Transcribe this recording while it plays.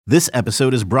This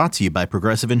episode is brought to you by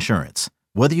Progressive Insurance.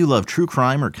 Whether you love true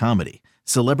crime or comedy,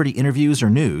 celebrity interviews or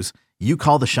news, you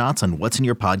call the shots on what's in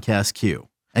your podcast queue.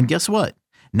 And guess what?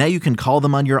 Now you can call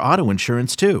them on your auto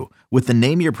insurance too with the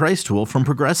Name Your Price tool from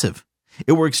Progressive.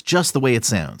 It works just the way it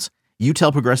sounds. You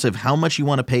tell Progressive how much you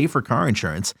want to pay for car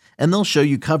insurance, and they'll show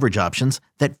you coverage options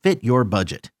that fit your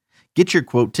budget. Get your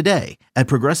quote today at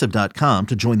Progressive.com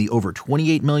to join the over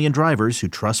 28 million drivers who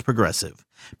trust Progressive.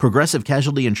 Progressive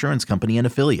Casualty Insurance Company and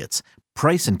Affiliates.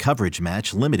 Price and coverage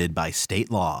match limited by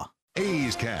state law.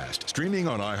 A's Cast, streaming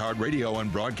on iHeartRadio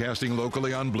and broadcasting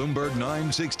locally on Bloomberg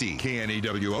 960,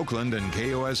 KNEW Oakland, and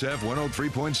KOSF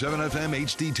 103.7 FM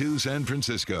HD2 San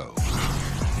Francisco.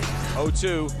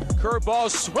 0-2, curveball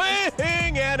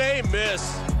swing and a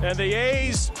miss. And the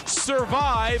A's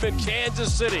survive in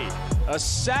Kansas City. A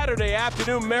Saturday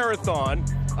afternoon marathon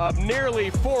of nearly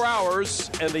 4 hours,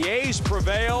 and the A's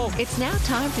prevail. It's now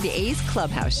time for the A's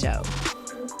Clubhouse Show.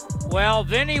 Well,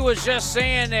 Vinny was just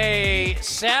saying a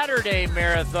Saturday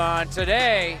marathon.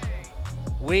 Today,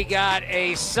 we got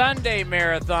a Sunday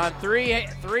marathon,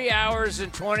 3 hours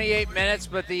and 28 minutes,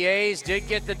 but the A's did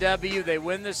get the W. They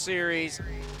win the series.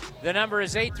 The number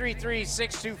is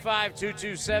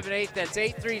 833-625-2278. That's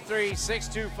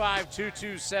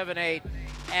 833-625-2278.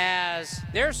 As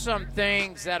there's some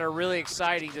things that are really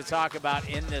exciting to talk about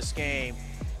in this game,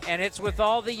 and it's with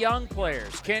all the young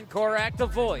players. Ken Korak, the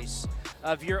voice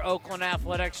of your Oakland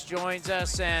Athletics, joins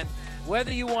us, and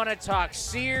whether you want to talk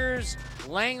Sears,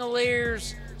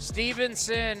 Langoliers,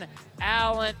 Stevenson,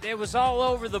 Allen, it was all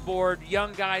over the board,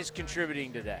 young guys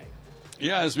contributing today.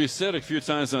 Yeah, as we said a few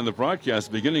times on the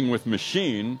broadcast, beginning with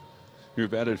Machine, who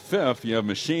batted fifth, you have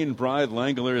Machine, Bride,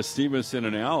 Langoliers, Stevenson,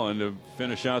 and Allen to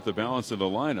finish out the balance of the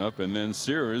lineup, and then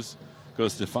Sears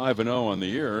goes to 5-0 on the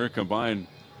year, combined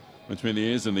between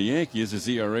the A's and the Yankees. His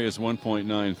ERA is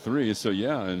 1.93, so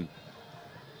yeah, and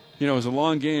you know, it was a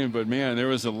long game, but man, there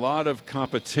was a lot of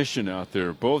competition out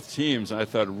there. Both teams, I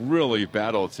thought, really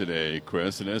battled today,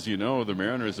 Chris, and as you know, the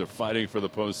Mariners are fighting for the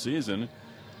postseason.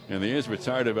 And the A's were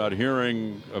tired about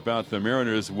hearing about the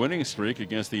Mariners' winning streak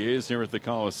against the A's here at the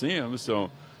Coliseum.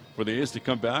 So for the A's to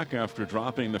come back after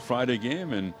dropping the Friday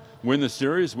game and win the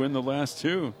series, win the last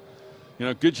two, you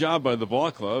know, good job by the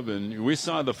ball club. And we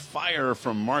saw the fire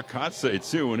from Mark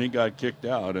Kotsay, too, when he got kicked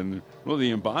out. And really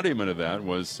the embodiment of that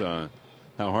was how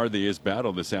hard the A's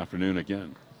battled this afternoon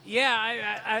again.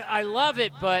 Yeah, I love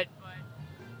it, but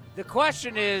the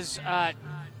question is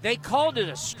they called it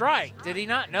a strike. Did he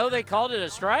not know they called it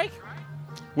a strike?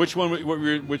 Which one?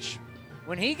 Which?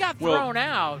 When he got thrown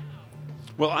out.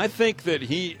 Well, I think that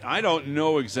I don't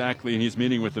know exactly, and he's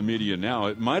meeting with the media now.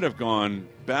 It might have gone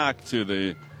back to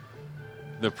the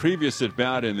previous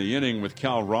at-bat in the inning with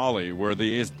Cal Raleigh, where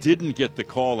the A's didn't get the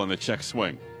call on the check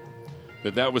swing.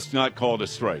 That was not called a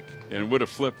strike, and would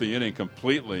have flipped the inning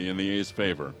completely in the A's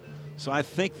favor. So I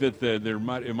think that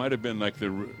it might have been like the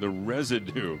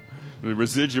residue, the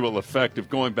residual effect of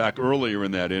going back earlier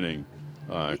in that inning,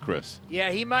 Chris.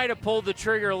 Yeah, he might have pulled the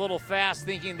trigger a little fast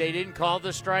thinking they didn't call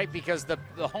the strike because the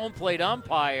home plate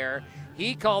umpire,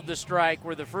 he called the strike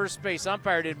where the first base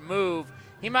umpire didn't move.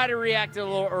 He might have reacted a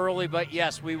little early, but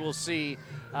yes, we will see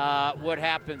what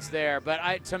happens there.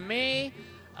 But to me,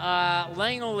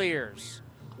 Langoliers,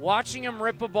 watching him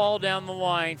rip a ball down the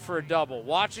line for a double,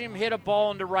 watching him hit a ball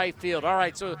into right field. All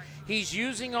right, so he's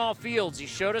using all fields. He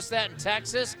showed us that in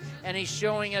Texas, and he's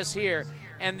showing us here.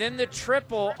 And then the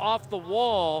triple off the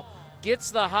wall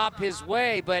gets the hop his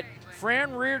way. But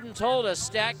Fran Reardon told us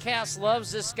StatCast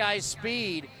loves this guy's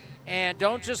speed, and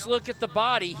don't just look at the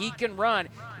body. He can run.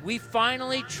 We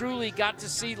finally truly got to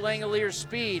see Langoliers'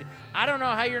 speed. I don't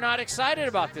know how you're not excited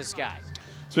about this guy.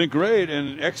 It's been great,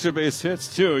 and extra base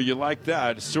hits, too. You like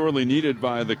that. Sorely needed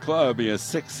by the club. He has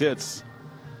 6 hits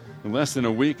in less than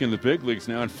a week in the big leagues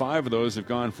now, and 5 of those have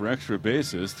gone for extra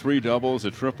bases, 3 doubles,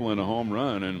 a triple, and a home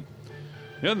run. And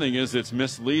the other thing is that's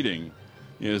misleading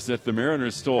is that the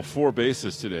Mariners stole 4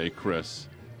 bases today, Chris,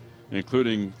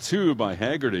 including 2 by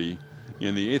Haggerty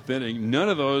in the 8th inning. None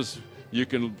of those you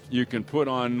can put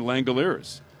on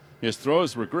Langoliers. His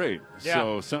throws were great.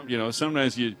 Yeah. So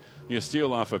sometimes you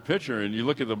steal off a pitcher and you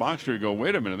look at the box score and go,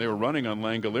 wait a minute, they were running on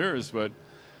Langoliers, but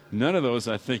none of those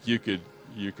I think you could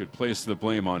place the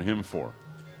blame on him for.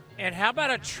 And how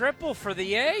about a triple for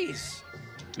the A's?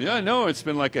 Yeah, I know. It's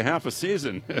been like a half a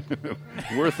season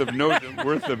worth of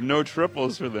no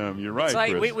triples for them. You're right, it's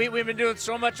like Chris. we've been doing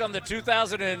so much on the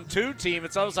 2002 team.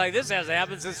 It's almost like this hasn't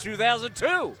happened since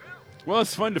 2002. Well,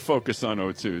 it's fun to focus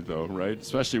on 02, though, right?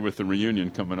 Especially with the reunion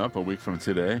coming up a week from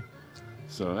today.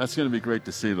 So that's going to be great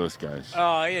to see those guys.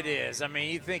 Oh, it is. I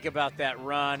mean, you think about that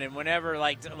run, and whenever,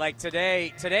 like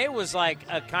today was like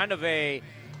a kind of a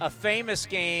a famous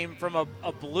game from a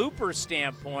blooper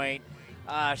standpoint,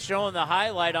 showing the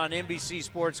highlight on NBC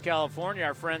Sports California,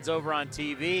 our friends over on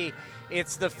TV.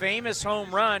 It's the famous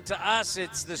home run. To us,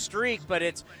 it's the streak, but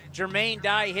it's Jermaine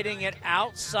Dye hitting it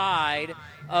outside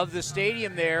of the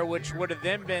stadium there, which would have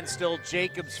then been still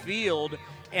Jacobs Field,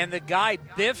 and the guy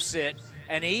biffs it,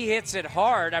 and he hits it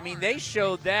hard. I mean, they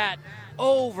showed that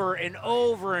over and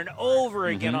over and over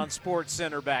again on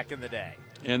SportsCenter back in the day.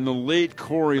 And the late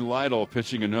Corey Lytle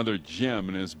pitching another gem,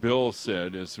 and as Bill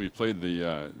said, as we played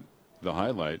the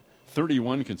highlight,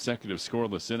 31 consecutive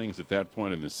scoreless innings at that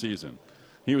point in the season.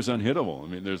 He was unhittable. I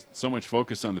mean, there's so much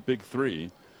focus on the big three,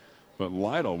 but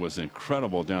Lytle was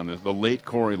incredible down there. The late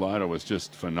Corey Lytle was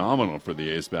just phenomenal for the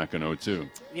A's back in 2002.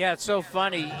 Yeah, it's so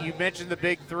funny. You mentioned the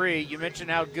big three. You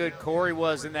mentioned how good Corey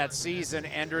was in that season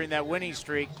and during that winning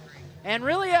streak. And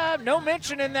really no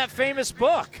mention in that famous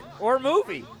book or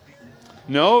movie.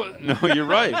 No, you're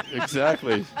right.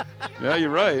 Exactly. Yeah, you're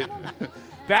right.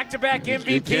 Back-to-back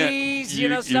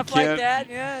MVPs, stuff like that.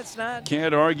 Yeah, it's not.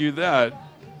 Can't argue that.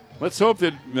 Let's hope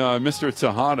that Mr.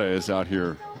 Tejada is out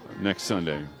here next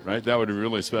Sunday, right? That would be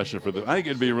really special for I think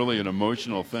it'd be really an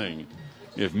emotional thing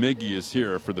if Miggy is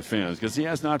here for the fans, because he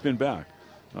has not been back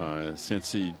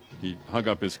since he hung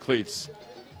up his cleats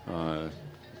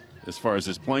as far as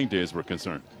his playing days were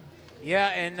concerned. Yeah,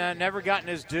 and never gotten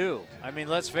his due. I mean,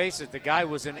 let's face it, the guy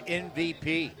was an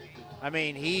MVP. I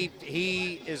mean,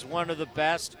 he is one of the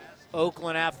best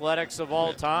Oakland Athletics of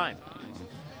all time.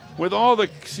 With all the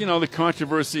the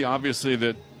controversy, obviously,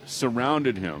 that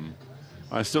surrounded him,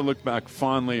 I still look back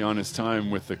fondly on his time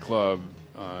with the club.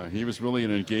 He was really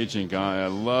an engaging guy. I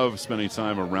love spending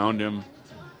time around him.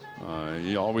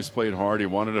 He always played hard. He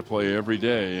wanted to play every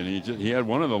day, and he had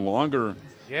one of the longer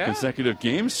consecutive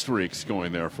game streaks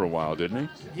going there for a while, didn't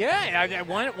he? Yeah,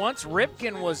 once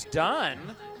Ripken was done,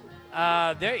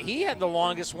 he had the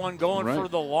longest one going for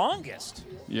the longest.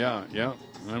 Yeah.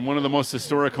 And one of the most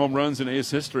historic home runs in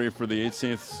A's history for the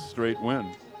 18th straight win.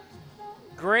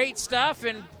 Great stuff.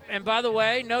 And by the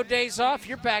way, no days off.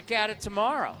 You're back at it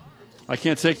tomorrow. I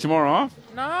can't take tomorrow off?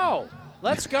 No.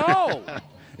 Let's go.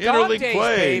 Interleague days,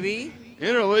 play. Baby.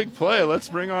 Interleague play. Let's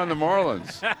bring on the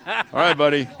Marlins. All right,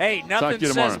 buddy. Hey, nothing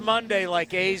says Monday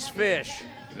like A's fish.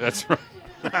 That's right.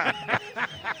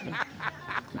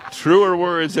 Truer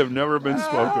words have never been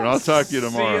spoken. I'll talk to you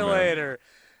tomorrow. See you later.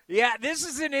 Yeah, this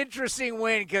is an interesting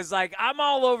win because, I'm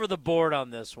all over the board on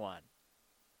this one.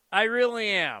 I really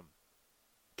am.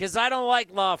 Because I don't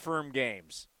like law firm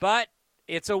games. But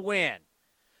it's a win.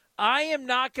 I am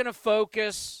not going to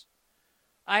focus.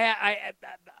 Like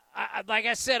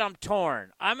I said, I'm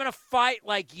torn. I'm going to fight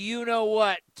like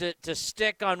you-know-what to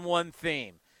stick on one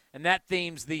theme, and that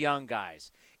theme's the young guys.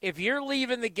 If you're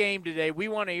leaving the game today, we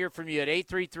want to hear from you at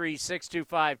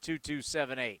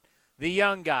 833-625-2278. The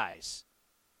young guys.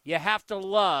 You have to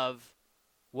love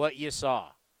what you saw.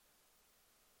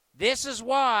 This is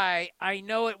why I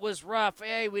know it was rough.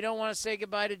 Hey, we don't want to say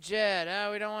goodbye to Jed.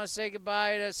 We don't want to say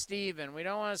goodbye to Steven. We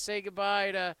don't want to say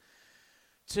goodbye to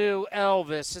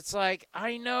Elvis. It's like,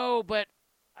 I know, but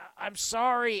I'm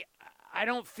sorry. I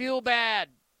don't feel bad.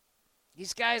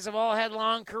 These guys have all had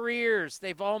long careers.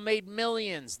 They've all made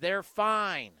millions. They're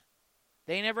fine.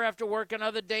 They never have to work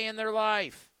another day in their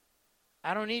life.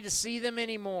 I don't need to see them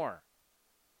anymore.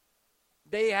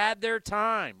 They had their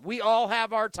time. We all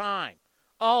have our time.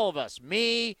 All of us.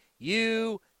 Me,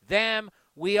 you, them.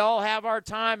 We all have our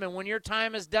time. And when your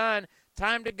time is done,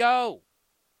 time to go.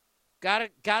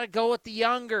 Gotta go with the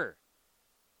younger.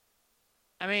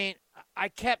 I mean, I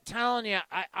kept telling you,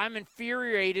 I'm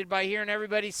infuriated by hearing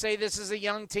everybody say this is a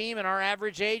young team and our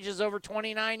average age is over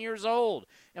 29 years old.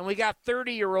 And we got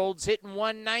 30-year-olds hitting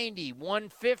 190,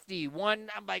 150, I'm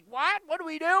like, what? What are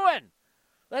we doing?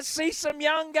 Let's see some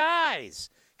young guys.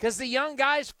 Because the young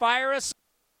guys fire us.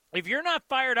 If you're not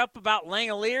fired up about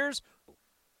Langoliers,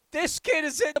 this kid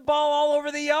has hit the ball all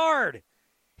over the yard.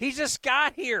 He just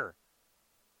got here.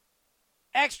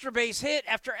 Extra base hit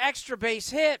after extra base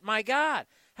hit. My God.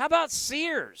 How about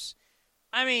Sears?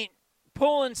 I mean,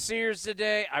 pulling Sears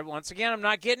today. Once again, I'm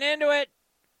not getting into it,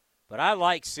 but I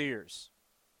like Sears.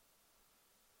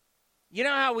 You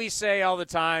know how we say all the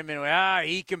time,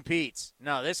 he competes.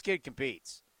 No, this kid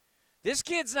competes. This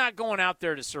kid's not going out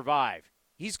there to survive.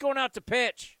 He's going out to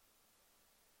pitch.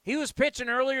 He was pitching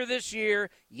earlier this year,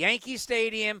 Yankee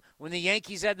Stadium, when the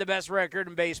Yankees had the best record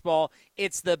in baseball.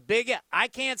 I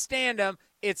can't stand him.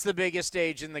 It's the biggest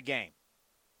stage in the game.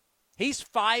 He's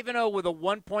 5-0 with a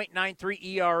 1.93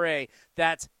 ERA.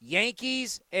 That's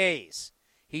Yankees, A's.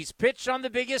 He's pitched on the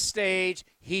biggest stage.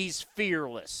 He's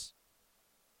fearless.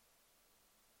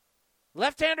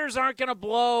 Left-handers aren't going to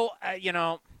blow,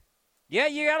 Yeah,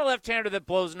 you got a left-hander that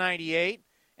blows 98,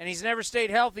 and he's never stayed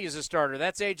healthy as a starter.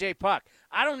 That's A.J. Puck.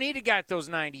 I don't need a guy that throws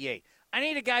 98. I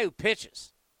need a guy who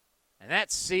pitches, and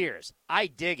that's Sears. I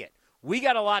dig it. We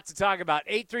got a lot to talk about.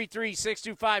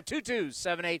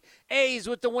 833-625-2278. A's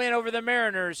with the win over the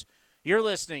Mariners. You're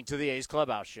listening to the A's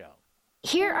Clubhouse Show.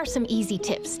 Here are some easy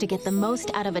tips to get the most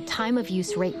out of a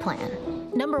time-of-use rate plan.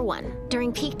 Number 1,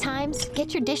 during peak times,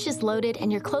 get your dishes loaded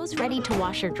and your clothes ready to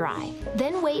wash or dry.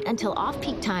 Then wait until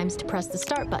off-peak times to press the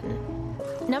start button.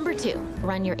 Number 2,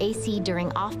 run your AC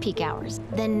during off-peak hours,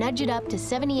 then nudge it up to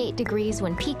 78 degrees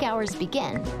when peak hours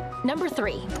begin. Number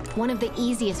 3, one of the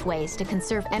easiest ways to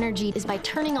conserve energy is by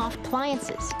turning off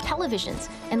appliances, televisions,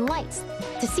 and lights.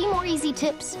 To see more easy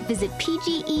tips, visit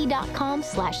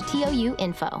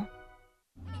pge.com/TOUinfo.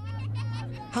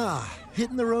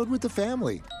 Hitting the road with the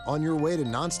family. On your way to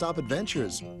nonstop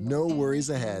adventures. No worries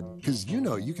ahead, because you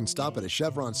know you can stop at a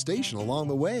Chevron station along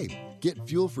the way. Get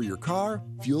fuel for your car,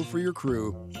 fuel for your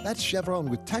crew. That's Chevron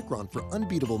with Techron for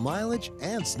unbeatable mileage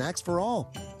and snacks for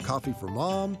all. Coffee for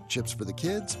mom, chips for the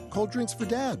kids, cold drinks for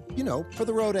dad. You know, for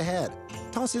the road ahead.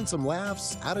 Toss in some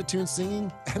laughs, out-of-tune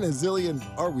singing, and a zillion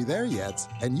 "Are we there yet?"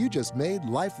 And you just made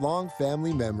lifelong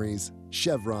family memories.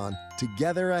 Chevron,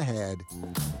 together ahead.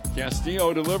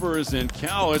 Castillo delivers in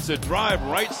Cal. It's a drive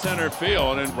right center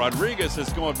field, and Rodriguez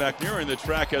is going back nearing the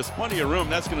track, has plenty of room.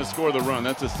 That's going to score the run.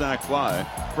 That's a sac fly.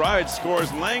 Pride scores.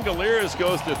 Langoliers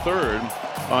goes to third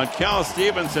on Cal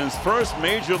Stevenson's first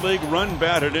major league run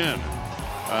batted in.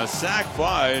 A sac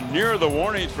fly near the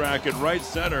warning track at right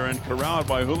center and corralled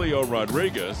by Julio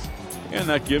Rodriguez, and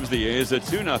that gives the A's a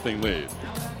 2-0 lead.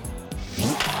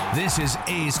 This is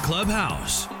A's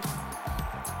Clubhouse.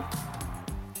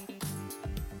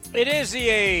 It is the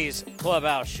A's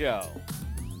Clubhouse Show.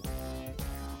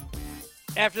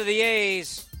 After the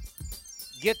A's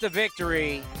get the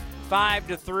victory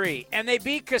 5-3, and they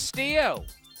beat Castillo.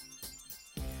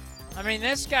 I mean,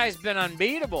 this guy's been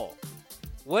unbeatable.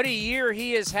 What a year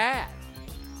he has had.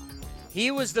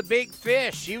 He was the big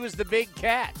fish. He was the big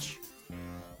catch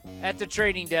at the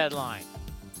trading deadline.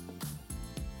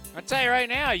 I'll tell you right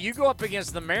now, you go up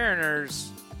against the Mariners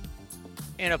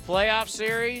in a playoff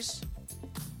series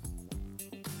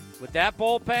with that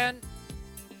bullpen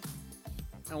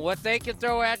and what they can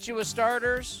throw at you with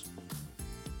starters,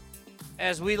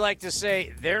 as we like to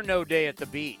say, they're no day at the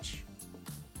beach.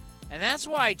 And that's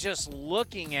why just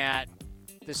looking at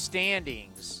the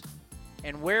standings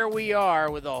and where we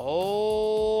are with a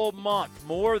whole month,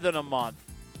 more than a month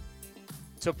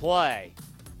to play,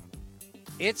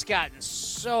 it's gotten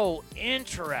so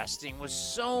interesting with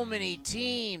so many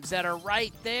teams that are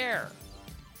right there.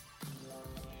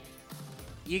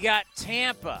 You got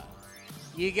Tampa,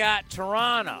 you got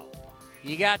Toronto,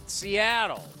 you got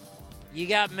Seattle, you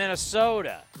got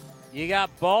Minnesota, you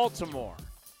got Baltimore,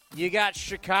 you got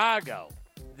Chicago.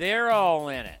 They're all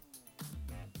in it.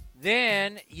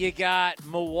 Then you got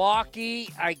Milwaukee,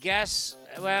 I guess,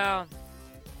 well,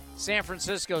 San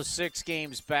Francisco's 6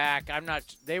 games back.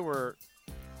 They were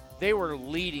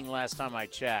leading last time I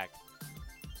checked.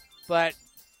 But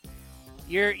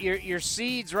your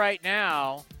seeds right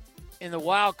now in the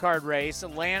wild card race,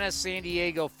 Atlanta, San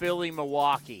Diego, Philly,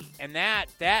 Milwaukee. And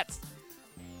that's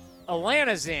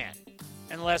Atlanta's in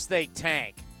unless they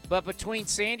tank. But between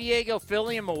San Diego,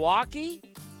 Philly, and Milwaukee,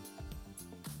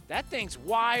 that thing's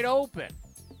wide open.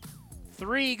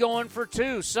 3 going for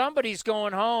 2. Somebody's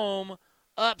going home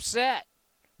upset.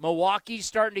 Milwaukee's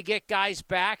starting to get guys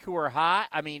back who are hot.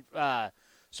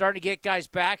 Starting to get guys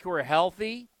back who are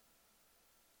healthy.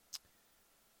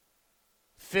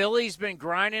 Philly's been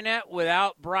grinding it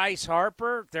without Bryce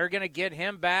Harper. They're going to get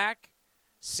him back.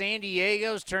 San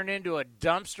Diego's turned into a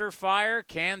dumpster fire.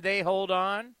 Can they hold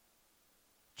on?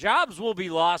 Jobs will be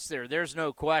lost there. There's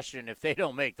no question if they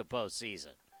don't make the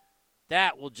postseason.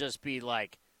 That will just be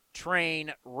like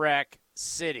train wreck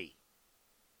city.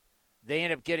 They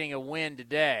end up getting a win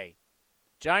today.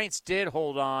 Giants did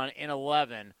hold on in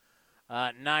 11,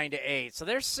 9-8. So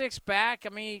they're 6 back. I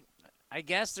mean, I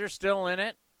guess they're still in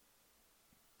it.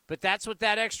 But that's what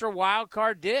that extra wild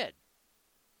card did.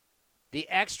 The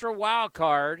extra wild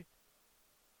card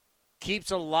keeps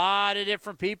a lot of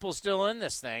different people still in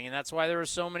this thing, and that's why there were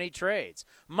so many trades.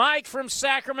 Mike from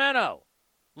Sacramento,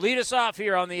 lead us off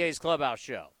here on the A's Clubhouse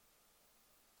Show.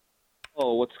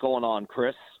 Oh, what's going on,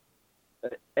 Chris?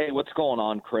 Hey, what's going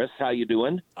on, Chris? How you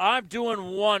doing? I'm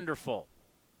doing wonderful.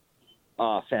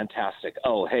 Fantastic.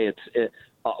 Oh, hey, it's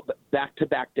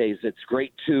back-to-back days. It's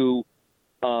great to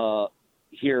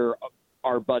hear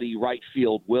our buddy right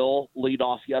field Will lead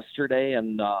off yesterday,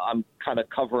 and I'm kind of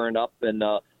covering up and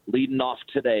leading off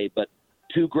today. But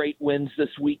 2 great wins this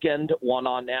weekend, one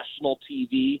on national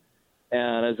TV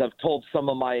And as I've told some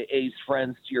of my A's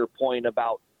friends, to your point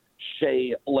about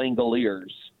Shea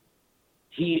Langoliers,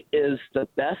 he is the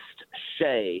best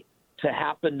Shea to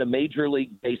happen to Major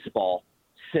League Baseball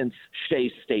since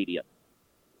Shea Stadium.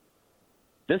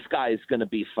 This guy is going to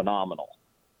be phenomenal.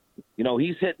 You know,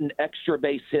 he's hitting extra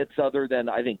base hits other than,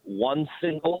 I think, one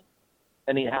single.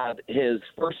 And he had his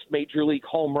first Major League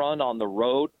home run on the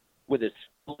road with his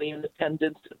family in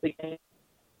attendance at the game.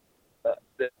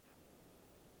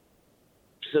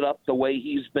 It up the way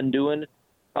he's been doing.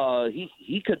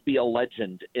 He could be a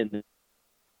legend in.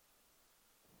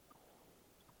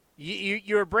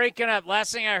 You were breaking up.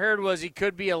 Last thing I heard was he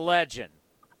could be a legend.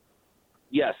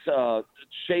 Yes,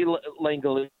 Shea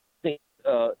Langoliers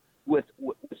with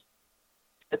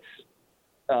hits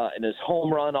and his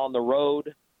home run on the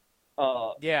road.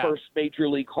 First Major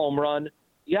League home run.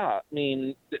 Yeah, I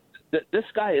mean, this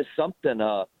guy is something.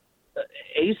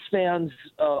 Ace fans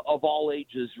of all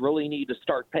ages really need to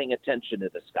start paying attention to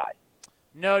this guy.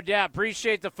 No doubt.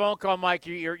 Appreciate the phone call, Mike.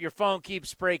 Your phone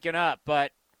keeps breaking up,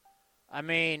 but, I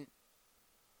mean,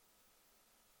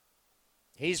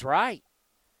 he's right.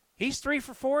 He's 3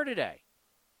 for 4 today.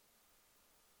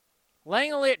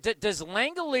 Does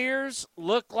Langoliers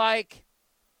look like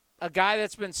a guy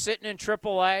that's been sitting in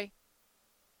AAA?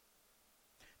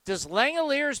 Does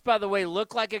Langoliers, by the way,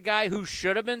 look like a guy who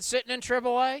should have been sitting in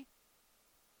AAA?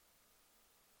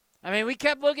 I mean, we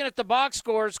kept looking at the box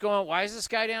scores going, why is this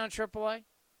guy down in AAA?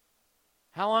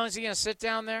 How long is he going to sit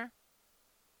down there?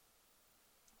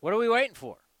 What are we waiting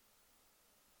for?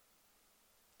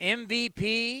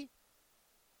 MVP?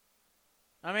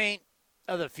 I mean,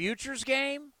 of the futures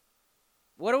game?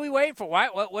 What are we waiting for?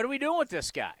 What are we doing with this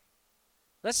guy?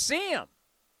 Let's see him.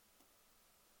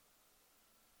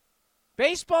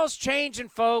 Baseball's changing,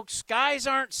 folks. Guys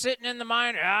aren't sitting in the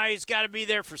minor. He's got to be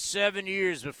there for 7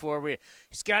 years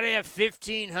he's got to have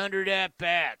 1,500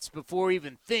 at-bats before we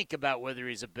even think about whether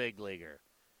he's a big leaguer.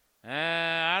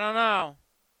 I don't know.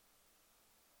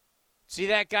 See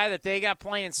that guy that they got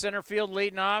playing center field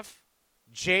leading off?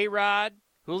 J-Rod,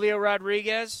 Julio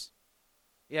Rodriguez?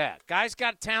 Yeah, guy's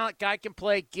got talent. Guy can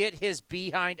play. Get his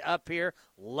behind up here.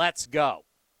 Let's go.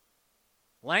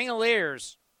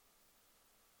 Langoliers.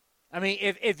 I mean,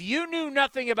 if you knew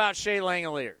nothing about Shea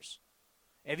Langoliers,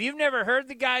 if you've never heard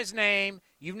the guy's name,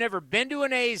 you've never been to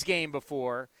an A's game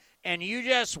before, and you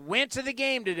just went to the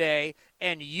game today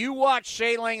and you watched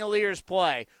Shea Langoliers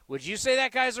play, would you say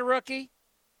that guy's a rookie?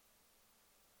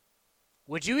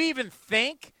 Would you even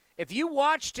think, if you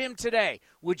watched him today,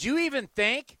 would you even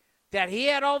think that he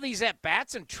had all these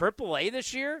at-bats in AAA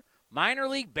this year, minor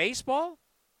league baseball?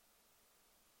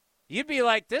 You'd be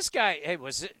like, this guy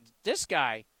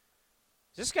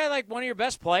like one of your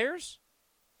best players?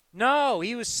 No,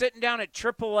 he was sitting down at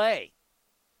AAA.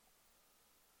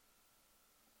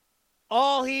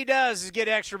 All he does is get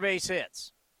extra base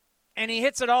hits. And he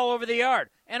hits it all over the yard.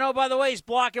 And, oh, by the way, he's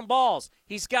blocking balls.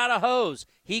 He's got a hose.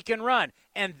 He can run.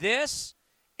 And this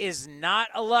is not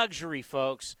a luxury,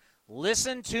 folks.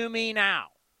 Listen to me now,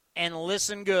 and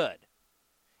listen good.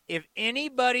 If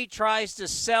anybody tries to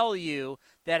sell you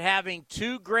that having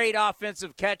two great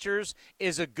offensive catchers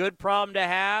is a good problem to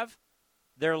have,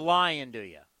 they're lying to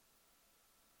you.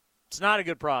 It's not a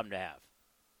good problem to have.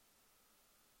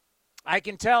 I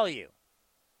can tell you.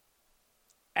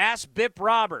 Ask Bip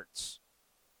Roberts,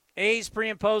 A's pre-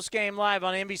 and post-game live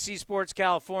on NBC Sports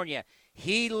California.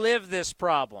 He lived this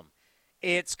problem.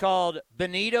 It's called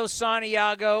Benito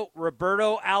Santiago,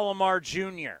 Roberto Alomar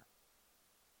Jr.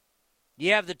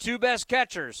 You have the two best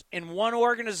catchers in one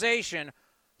organization.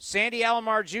 Sandy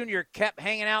Alomar Jr. kept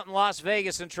hanging out in Las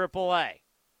Vegas in AAA.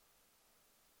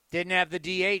 Didn't have the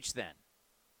DH then.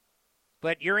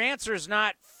 But your answer is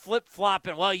not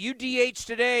flip-flopping. Well, you DH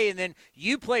today, and then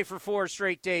you play for 4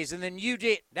 straight days, and then you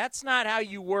DH. That's not how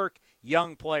you work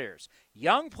young players.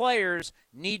 Young players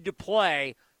need to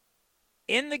play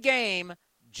in the game,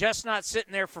 just not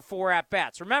sitting there for 4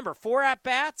 at-bats. Remember, 4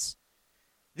 at-bats?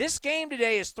 This game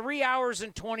today is 3 hours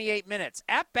and 28 minutes.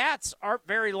 At-bats aren't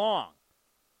very long.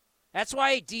 That's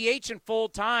why DHing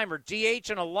full-time or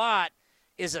DHing a lot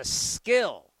is a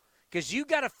skill. Because you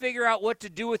got to figure out what to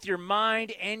do with your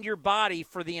mind and your body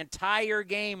for the entire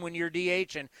game when you're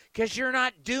DHing, because you're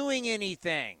not doing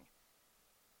anything.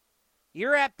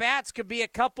 Your at-bats could be a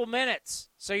couple minutes.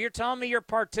 So you're telling me your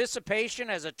participation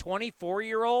as a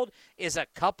 24-year-old is a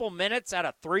couple minutes out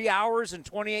of 3 hours and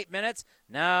 28 minutes?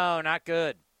 No, not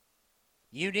good.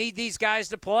 You need these guys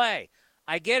to play.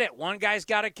 I get it. One guy's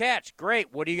got to catch.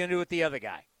 Great. What are you going to do with the other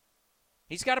guy?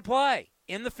 He's got to play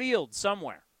in the field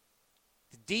somewhere.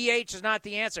 DH is not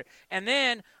the answer. And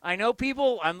then I know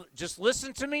people, just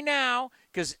listen to me now.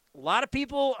 because a lot of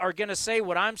people are going to say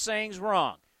what I'm saying is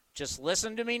wrong. Just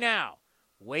listen to me now.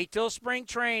 Wait till spring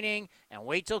training and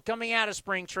wait till coming out of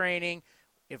spring training.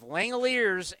 If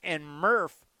Langoliers and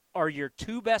Murph are your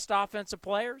two best offensive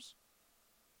players,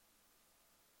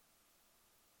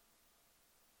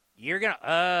 you're going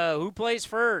to, who plays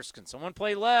first? Can someone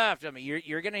play left? I mean,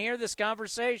 you're going to hear this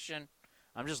conversation.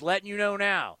 I'm just letting you know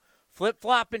now.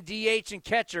 Flip-flopping DH and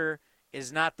catcher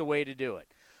is not the way to do it.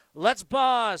 Let's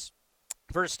pause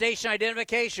for station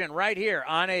identification right here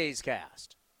on A's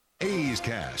Cast. A's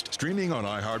Cast, streaming on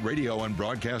iHeartRadio and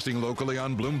broadcasting locally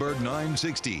on Bloomberg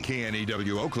 960,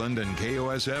 KNEW Oakland, and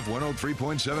KOSF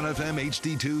 103.7 FM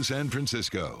HD2 San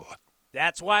Francisco.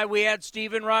 That's why we had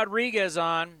Steven Rodriguez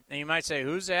on. And you might say,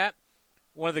 who's that?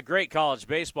 One of the great college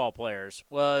baseball players.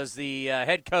 Was the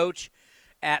head coach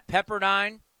at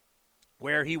Pepperdine,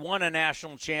 where he won a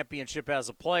national championship as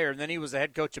a player. And then he was the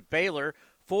head coach at Baylor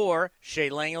for Shea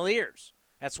Langoliers.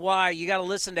 That's why you got to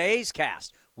listen to A's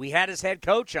Cast. We had his head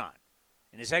coach on.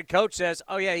 And his head coach says,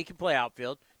 oh, yeah, he can play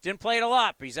outfield. Didn't play it a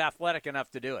lot, but he's athletic enough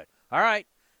to do it. All right,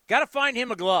 got to find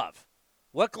him a glove.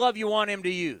 What glove you want him to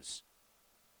use?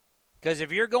 Because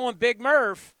if you're going Big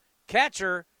Murph,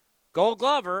 catcher, Gold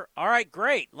Glover, all right,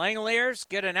 great. Langoliers,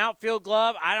 get an outfield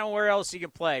glove. I don't know where else he can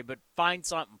play, but find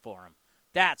something for him.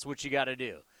 That's what you got to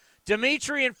do.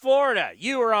 Dimitri in Florida,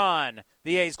 you are on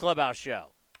the A's Clubhouse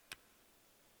Show.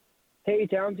 Hey,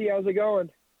 Townsy, how's it going?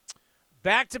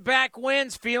 Back-to-back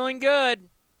wins, feeling good.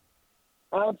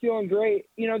 I'm feeling great.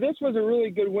 You know, this was a really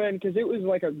good win because it was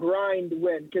like a grind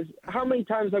win. Because how many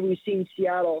times have we seen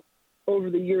Seattle over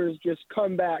the years just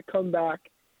come back,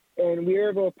 and we were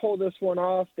able to pull this one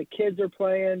off. The kids are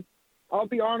playing. I'll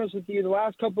be honest with you, the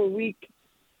last couple of weeks,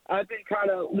 I've been kind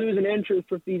of losing interest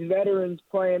with these veterans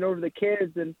playing over the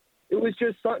kids, and it was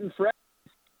just something fresh.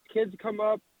 Kids come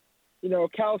up, you know,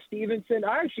 Cal Stevenson.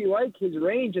 I actually like his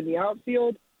range in the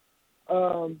outfield.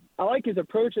 I like his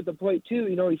approach at the plate, too.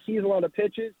 You know, he sees a lot of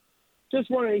pitches. Just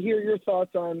wanted to hear your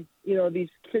thoughts on, you know, these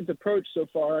kids' approach so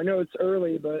far. I know it's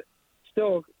early, but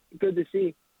still good to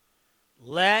see.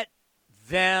 Let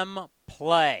them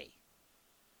play.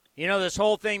 You know, this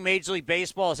whole thing, Major League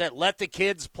Baseball, is that let the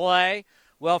kids play.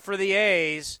 Well, for the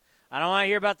A's, I don't want to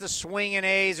hear about the swinging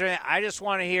A's or anything. I just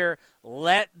want to hear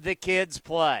let the kids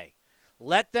play.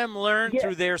 Let them learn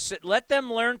through their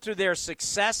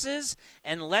successes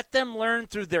and let them learn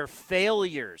through their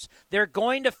failures. They're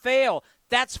going to fail.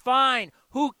 That's fine.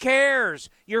 Who cares?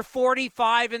 You're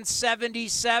 45 and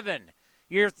 77.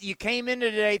 You came into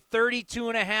today 32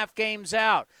 and a half games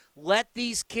out. Let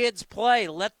these kids play.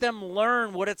 Let them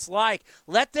learn what it's like.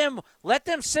 Let them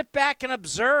sit back and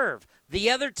observe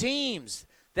the other teams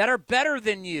that are better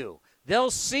than you.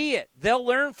 They'll see it. They'll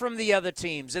learn from the other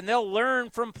teams, and they'll learn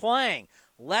from playing.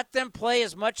 Let them play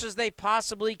as much as they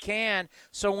possibly can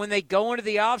so when they go into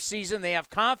the offseason, they have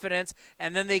confidence,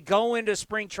 and then they go into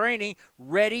spring training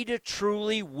ready to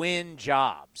truly win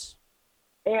jobs.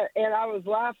 And I was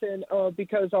laughing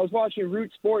because I was watching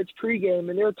Root Sports pregame,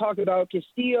 and they were talking about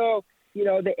Castillo. You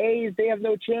know, the A's, they have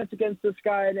no chance against this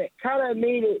guy, and it kind of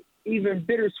made it even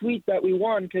bittersweet that we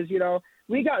won because, you know,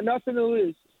 we got nothing to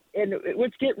lose. And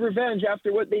let's get revenge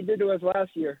after what they did to us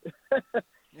last year.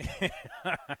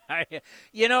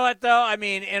 You know what, though? I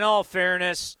mean, in all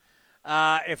fairness,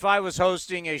 if I was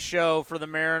hosting a show for the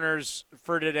Mariners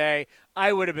for today,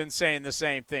 I would have been saying the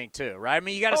same thing too, right? I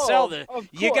mean, you got to sell this.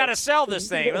 You got to sell this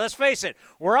thing. Let's face it,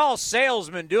 we're all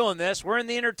salesmen doing this. We're in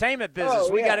the entertainment business.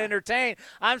 We got to entertain.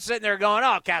 I'm sitting there going,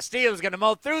 "Oh, Castillo's going to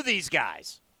mow through these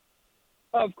guys."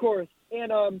 Of course,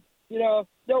 and you know,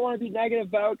 don't want to be negative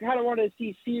about. Kind of want to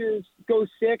see Sears go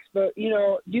 6, but you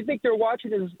know, do you think they're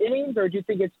watching his innings, or do you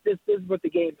think it's this is what the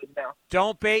game is now?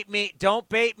 Don't bait me. Don't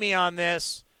bait me on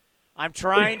this. I'm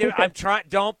trying.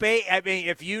 Don't bait. I mean,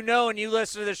 if you know and you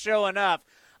listen to the show enough,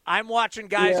 I'm watching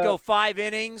guys go 5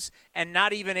 innings and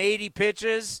not even 80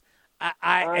 pitches.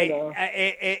 I know.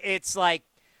 It's like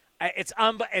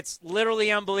it's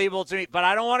literally unbelievable to me. But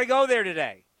I don't want to go there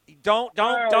today. Don't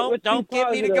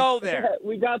get me to go there.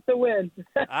 We got the win.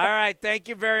 All right, thank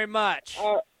you very much.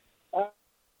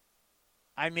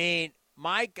 I mean,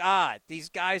 my God, these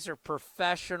guys are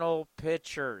professional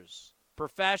pitchers.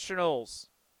 Professionals.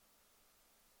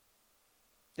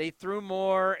 They threw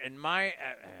more in my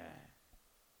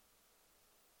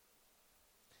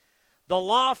the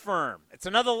law firm. It's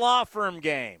another law firm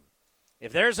game.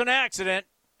 If there's an accident,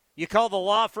 you call the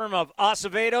law firm of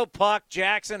Acevedo, Puck,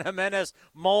 Jackson, Jimenez,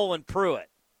 Mole, and Pruitt.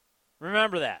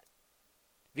 Remember that.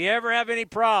 If you ever have any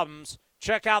problems,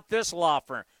 check out this law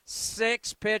firm.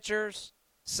 6 pitchers.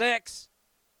 6.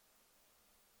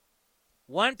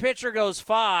 One pitcher goes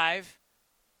 5.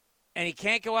 and he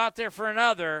can't go out there for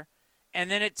another,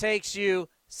 and then it takes you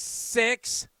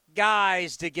 6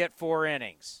 guys to get 4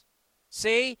 innings.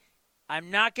 See,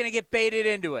 I'm not going to get baited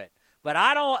into it. But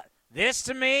this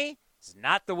to me is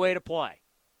not the way to play.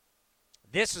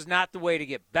 This is not the way to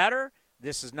get better.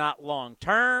 This is not long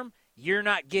term. You're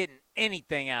not getting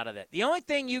anything out of it. The only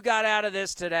thing you got out of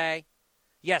this today,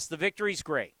 yes, the victory's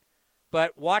great.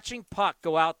 But watching Puck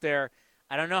go out there,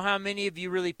 I don't know how many of you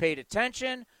really paid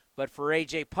attention, but for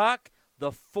A.J. Puck,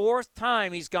 the 4th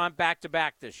time he's gone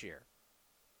back-to-back this year.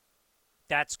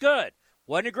 That's good.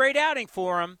 Wasn't a great outing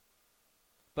for him,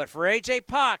 but for A.J.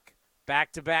 Puck,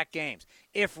 back-to-back games.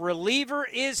 If reliever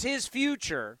is his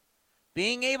future,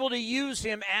 being able to use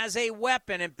him as a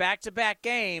weapon in back-to-back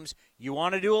games, you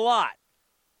want to do a lot.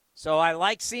 So I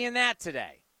like seeing that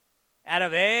today. Out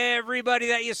of everybody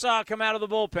that you saw come out of the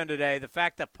bullpen today, the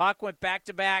fact that Puck went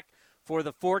back-to-back for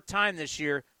the 4th time this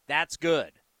year, that's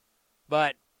good.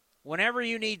 But whenever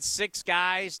you need 6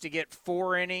 guys to get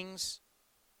 4 innings,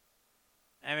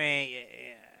 I mean,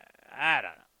 I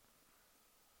don't know.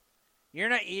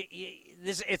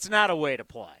 It's not a way to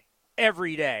play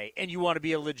every day, and you want to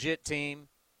be a legit team.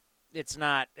 It's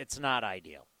not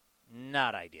ideal.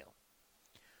 Not ideal.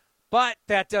 But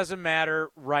that doesn't matter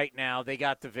right now. They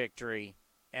got the victory,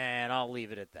 and I'll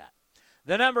leave it at that.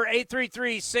 The number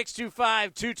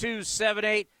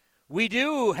 833-625-2278. We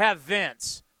do have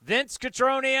Vince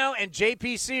Cotroneo and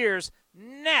JP Sears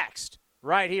next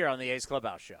right here on the A's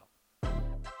Clubhouse Show.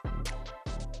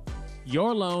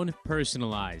 Your loan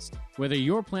personalized. Whether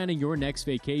you're planning your next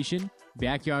vacation,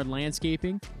 backyard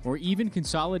landscaping, or even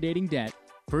consolidating debt,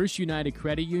 First United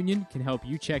Credit Union can help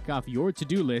you check off your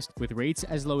to-do list with rates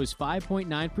as low as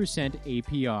 5.9%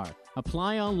 APR.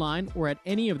 Apply online or at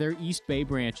any of their East Bay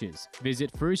branches. Visit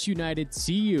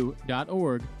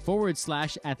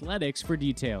firstunitedcu.org/athletics for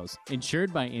details.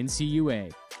 Insured by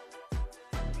NCUA.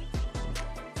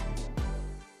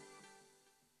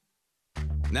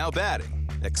 Now batting,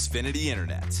 Xfinity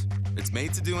Internet. It's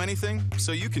made to do anything,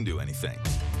 so you can do anything.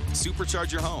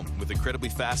 Supercharge your home with incredibly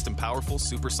fast and powerful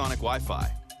supersonic Wi-Fi.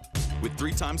 With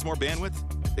 3 times more bandwidth,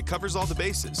 it covers all the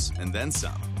bases, and then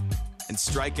some. And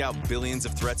strike out billions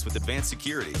of threats with advanced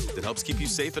security that helps keep you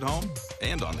safe at home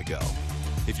and on the go.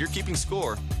 If you're keeping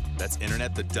score, that's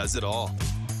internet that does it all.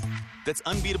 That's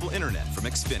unbeatable internet from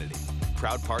Xfinity,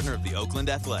 proud partner of the Oakland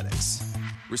Athletics.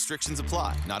 Restrictions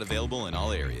apply, not available in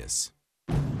all areas.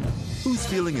 Who's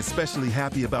feeling especially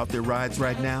happy about their rides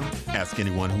right now? Ask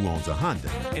anyone who owns a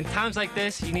Honda. In times like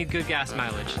this, you need good gas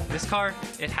mileage. This car,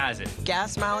 it has it.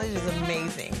 Gas mileage is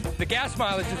amazing. The gas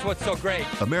mileage is what's so great.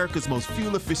 America's most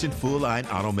fuel-efficient full-line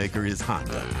automaker is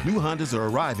Honda. New Hondas are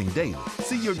arriving daily.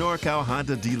 See your NorCal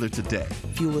Honda dealer today.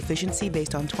 Fuel efficiency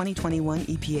based on 2021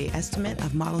 EPA estimate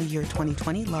of model year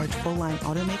 2020 large full-line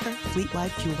automaker,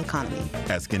 fleet-wide fuel economy.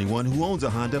 Ask anyone who owns a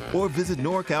Honda or visit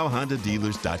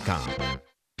NorCalHondaDealers.com.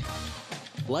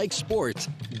 Like sports,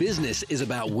 business is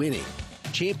about winning.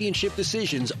 Championship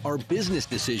decisions are business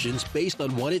decisions based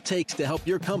on what it takes to help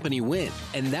your company win.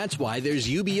 And that's why there's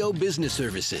UBO Business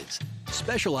Services,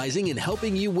 specializing in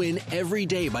helping you win every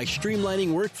day by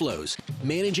streamlining workflows,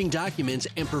 managing documents,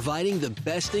 and providing the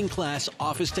best-in-class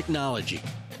office technology.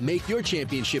 Make your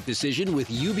championship decision with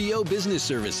UBO Business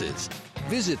Services.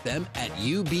 Visit them at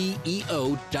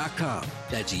ubeo.com.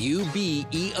 That's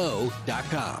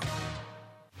ubeo.com.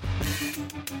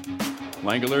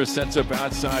 Langeliers sets up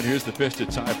outside. Here's the pitch to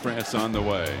Ty France on the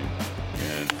way.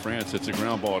 And France hits a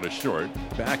ground ball to short.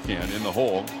 Backhand in the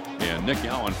hole. And Nick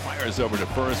Allen fires over to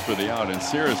first for the out. And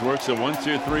Sears works a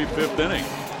 1-2-3 5th inning.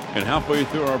 And halfway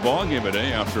through our ball game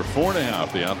today, after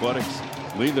 4.5, the Athletics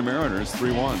lead the Mariners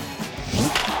 3-1.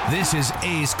 This is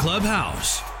A's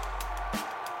Clubhouse.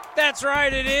 That's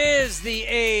right, it is the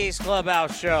A's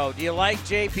Clubhouse Show. Do you like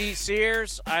JP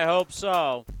Sears? I hope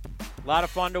so. A lot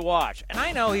of fun to watch. And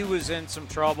I know he was in some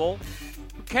trouble.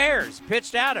 Who cares?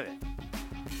 Pitched out of it.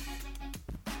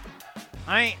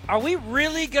 Are we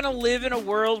really going to live in a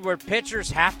world where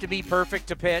pitchers have to be perfect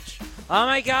to pitch? Oh,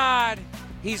 my God.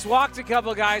 He's walked a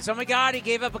couple guys. Oh, my God. He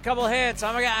gave up a couple hits.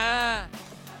 Oh, my God.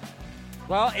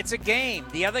 Well, it's a game.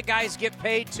 The other guys get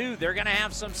paid, too. They're going to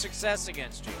have some success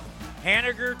against you.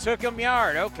 Haniger took him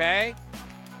yard. Okay.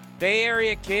 Bay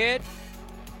Area kid.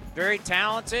 Very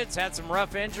talented. It's had some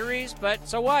rough injuries, but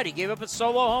so what? He gave up a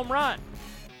solo home run.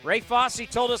 Ray Fosse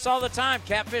told us all the time,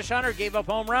 Catfish Hunter gave up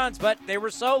home runs, but they were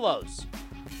solos.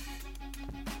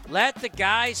 Let the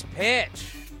guys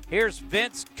pitch. Here's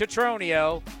Vince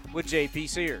Cotroneo with JP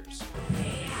Sears.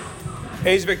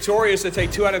 A's victorious. They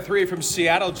take 2 out of 3 from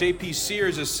Seattle. J.P.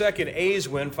 Sears' second A's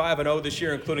win, 5-0 this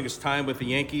year, including his time with the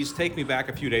Yankees. Take me back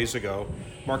a few days ago.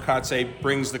 Mark Kotsay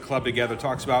brings the club together,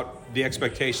 talks about the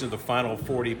expectation of the final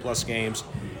 40-plus games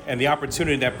and the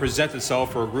opportunity that presents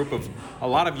itself for a group of a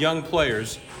lot of young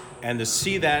players. And to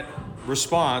see that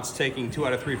response, taking 2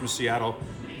 out of 3 from Seattle,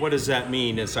 what does that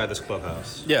mean inside this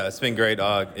clubhouse? Yeah, it's been great.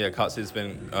 Kotsay's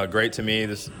been great to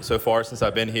me so far since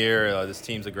I've been here. This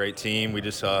team's a great team. We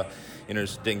just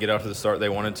didn't get off to the start they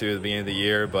wanted to at the beginning of the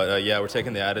year. But, we're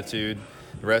taking the attitude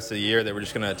the rest of the year that we're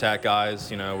just going to attack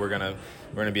guys. We're going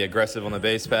to be aggressive on the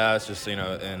base pass,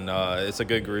 and it's a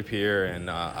good group here. And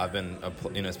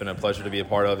it's been a pleasure to be a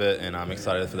part of it, and I'm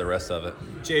excited for the rest of it.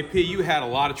 JP, you had a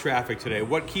lot of traffic today.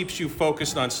 What keeps you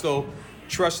focused on still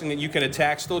trusting that you can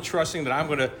attack, still trusting that I'm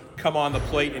going to come on the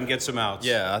plate and get some outs?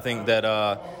 Yeah, I think that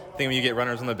when you get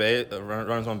runners on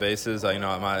bases,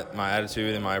 my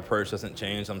attitude and my approach doesn't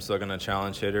change. I'm still going to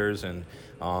challenge hitters and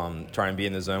try and be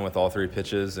in the zone with all 3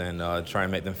 pitches and try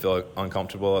and make them feel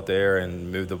uncomfortable up there and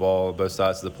move the ball both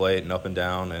sides of the plate and up and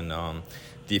down. And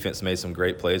defense made some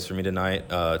great plays for me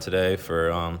today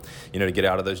for to get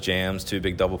out of those jams, 2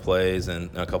 big double plays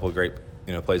and a couple of great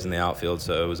plays in the outfield,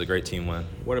 so it was a great team win.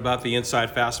 What about the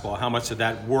inside fastball? How much did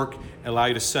that work allow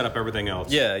you to set up everything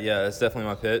else? Yeah, it's definitely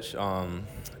my pitch.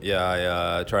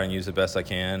 I try and use the best I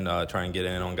can, try and get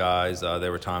in on guys.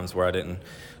 There were times where I didn't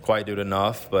quite do it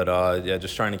enough, but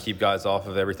just trying to keep guys off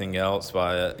of everything else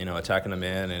by attacking them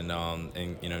in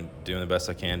and doing the best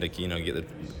I can to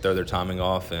throw their timing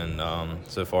off, and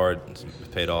so far it's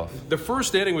paid off. The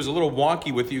first inning was a little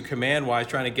wonky with you command-wise,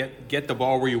 trying to get the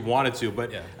ball where you wanted to,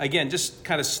 but again, just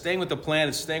kind of staying with the plan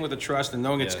and staying with the trust and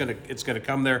knowing it's gonna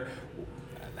come there.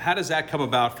 How does that come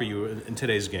about for you in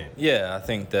today's game? Yeah, I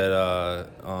think that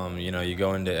you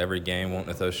go into every game wanting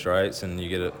to throw strikes, and you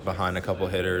get it behind a couple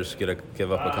hitters,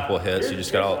 give up a couple of hits. You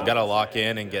just gotta lock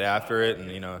in and get after it,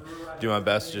 and do my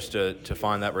best just to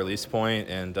find that release point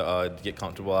and get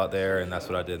comfortable out there, and that's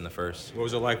what I did in the first. What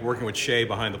was it like working with Shea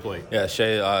behind the plate? Yeah,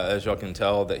 Shea, as y'all can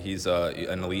tell, that he's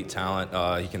an elite talent.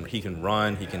 He can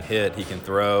run, he can hit, he can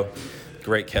throw.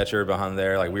 Great catcher behind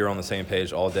there. We were on the same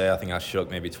page all day. I think I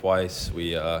shook maybe twice.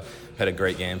 We had a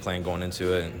great game plan going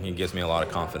into it, and he gives me a lot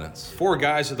of confidence. 4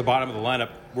 guys at the bottom of the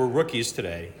lineup were rookies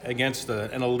today against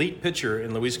an elite pitcher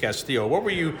in Luis Castillo. What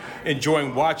were you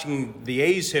enjoying watching the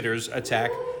A's hitters attack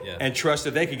and trust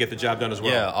that they could get the job done as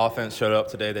well? Yeah, offense showed up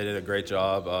today. They did a great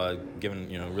job giving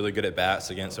really good at bats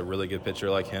against a really good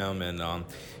pitcher like him, and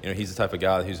he's the type of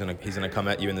guy who's gonna come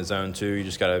at you in the zone too. You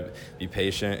just gotta be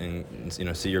patient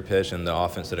and see your pitch, and the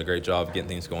offense did a great job getting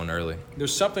things going early.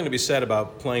 There's something to be said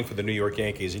about playing for the New York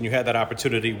Yankees, and you had that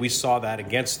opportunity. We saw that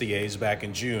against the A's back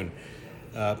in June.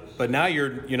 But now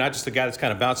you're not just the guy that's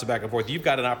kind of bouncing back and forth. You've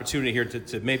got an opportunity here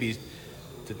to maybe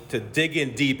dig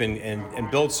in deep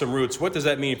and build some roots. What does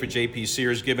that mean for J.P.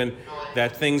 Sears, given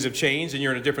that things have changed and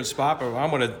you're in a different spot? But I'm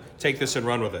going to take this and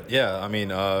run with it. Yeah, I mean,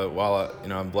 while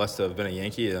I'm blessed to have been a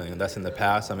Yankee, that's in the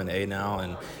past. I'm an A now,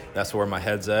 and that's where my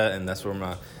head's at, and that's where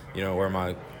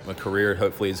my career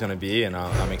hopefully is going to be, and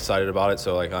I'm excited about it.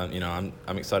 So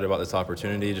I'm excited about this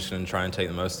opportunity. Just going to try and take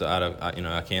the most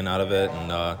I can out of it,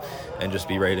 and just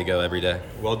be ready to go every day.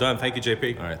 Well done. Thank you,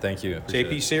 JP. All right, thank you.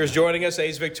 JP Sears joining us.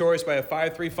 A's victorious by a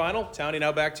 5-3 final. Townie,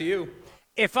 now back to you.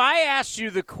 If I asked you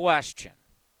the question,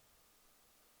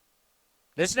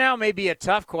 this now may be a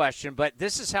tough question, but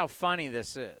this is how funny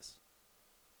this is.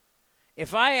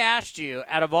 If I asked you,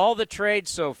 out of all the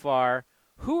trades so far,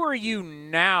 who are you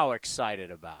now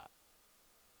excited about?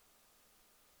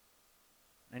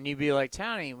 And you'd be like,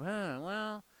 Townie,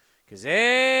 well, because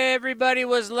everybody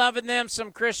was loving them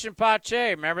some Christian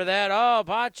Pache. Remember that? Oh,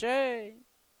 Pache.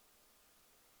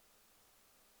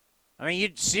 I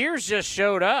mean, Sears just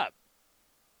showed up.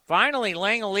 Finally,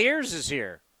 Langoliers is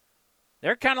here.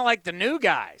 They're kind of like the new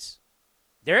guys.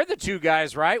 They're the 2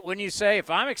 guys, right? When you say, if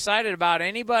I'm excited about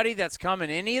anybody that's coming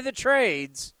any of the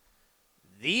trades,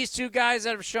 these 2 guys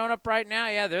that have shown up right now,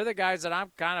 yeah, they're the guys that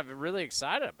I'm kind of really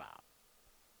excited about.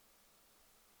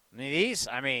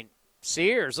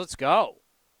 Sears, let's go.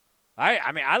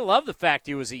 I love the fact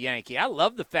he was a Yankee. I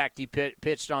love the fact he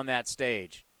pitched on that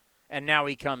stage, and now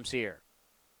he comes here.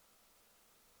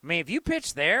 I mean, if you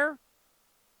pitch there,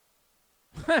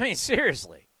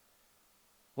 seriously,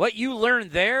 what you learned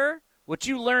there, what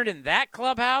you learned in that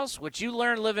clubhouse, what you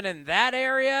learned living in that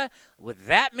area with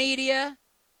that media,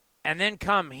 and then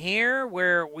come here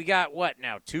where we got,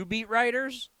 2 beat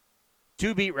writers?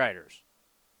 2 beat writers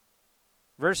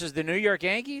versus the New York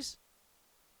Yankees?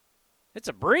 It's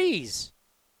a breeze.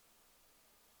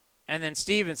 And then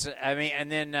Stevenson,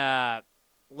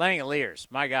 Langoliers.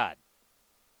 My God.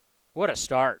 What a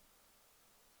start.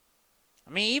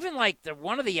 I mean, even like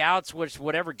one of the outs, which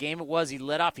whatever game it was, he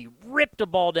led off, he ripped a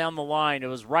ball down the line. It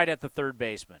was right at the third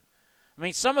baseman. I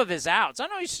mean, some of his outs, I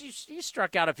know he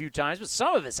struck out a few times, but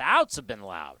some of his outs have been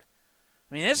loud.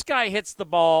 I mean, this guy hits the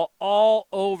ball all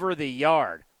over the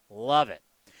yard. Love it.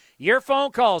 Your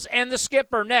phone calls and the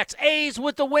skipper next. A's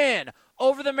with the win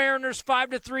over the Mariners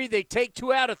 5-3. They take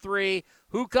 2 out of 3.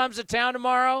 Who comes to town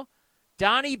tomorrow?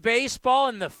 Donnie Baseball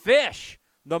and the Fish,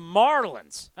 the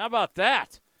Marlins. How about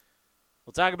that?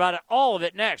 We'll talk about all of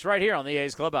it next right here on the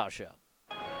A's Clubhouse Show.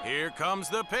 Here comes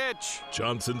the pitch.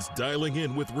 Johnson's dialing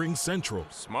in with Ring Central.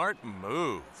 Smart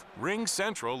move. Ring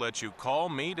Central lets you call,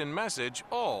 meet, and message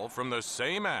all from the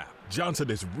same app.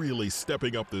 Johnson is really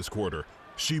stepping up this quarter.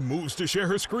 She moves to share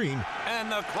her screen.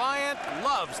 And the client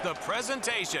loves the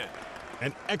presentation.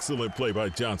 An excellent play by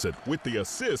Johnson with the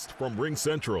assist from Ring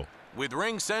Central. With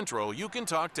Ring Central, you can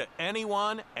talk to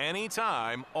anyone,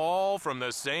 anytime, all from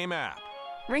the same app.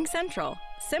 Ring Central.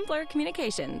 Simpler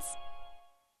communications.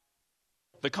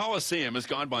 The Coliseum has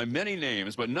gone by many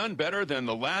names, but none better than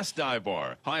the Last Dive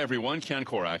Bar. Hi, everyone. Ken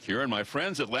Korak here, and my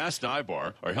friends at Last Dive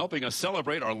Bar are helping us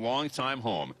celebrate our longtime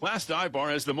home. Last Dive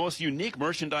Bar has the most unique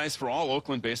merchandise for all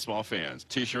Oakland baseball fans.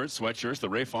 T-shirts, sweatshirts, the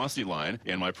Ray Fosse line,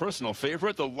 and my personal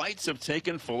favorite, the lights have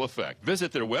taken full effect.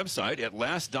 Visit their website at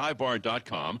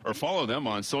lastdivebar.com or follow them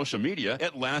on social media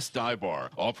at Last Dive Bar.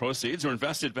 All proceeds are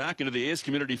invested back into the A's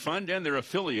Community Fund and their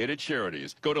affiliated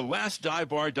charities. Go to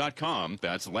lastdivebar.com.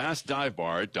 That's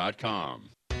lastdivebar.com.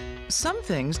 Some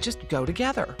things just go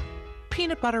together.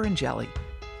 Peanut butter and jelly,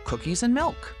 cookies and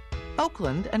milk,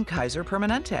 Oakland and Kaiser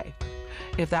Permanente.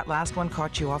 If that last one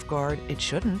caught you off guard, it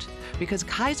shouldn't, because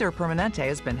Kaiser Permanente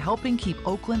has been helping keep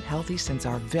Oakland healthy since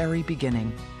our very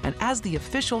beginning. And as the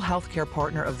official healthcare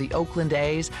partner of the Oakland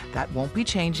A's, that won't be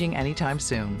changing anytime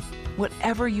soon.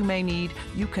 Whatever you may need,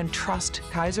 you can trust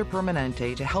Kaiser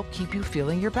Permanente to help keep you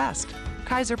feeling your best.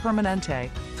 Kaiser Permanente.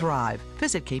 Thrive.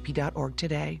 Visit kp.org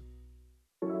today.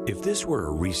 If this were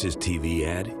a Reese's TV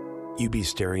ad, you'd be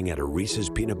staring at a Reese's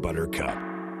peanut butter cup.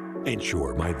 And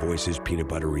sure, my voice is peanut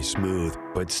buttery smooth,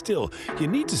 but still, you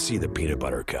need to see the peanut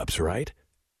butter cups, right?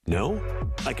 No?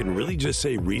 I can really just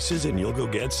say Reese's and you'll go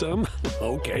get some?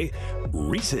 Okay.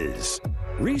 Reese's.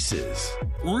 Reese's.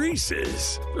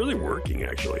 Reese's. Really working,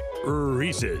 actually.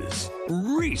 Reese's.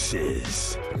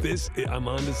 Reese's. I'm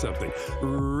on to something.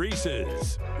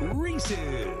 Reese's.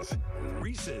 Reese's.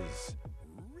 Reese's.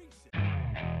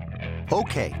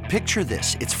 Okay, picture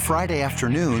this. It's Friday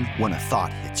afternoon when a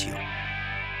thought hits you.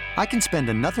 I can spend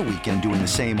another weekend doing the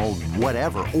same old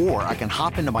whatever, or I can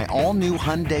hop into my all-new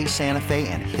Hyundai Santa Fe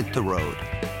and hit the road.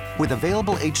 With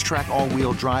available H-Track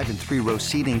all-wheel drive and 3-row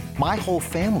seating, my whole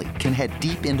family can head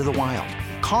deep into the wild.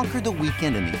 Conquer the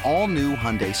weekend in the all-new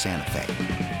Hyundai Santa Fe.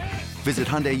 Visit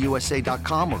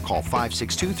HyundaiUSA.com or call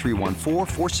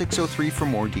 562-314-4603 for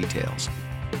more details.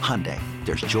 Hyundai,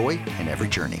 there's joy in every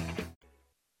journey.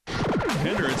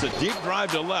 Pinder, it's a deep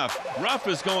drive to left. Ruff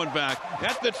is going back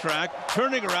at the track,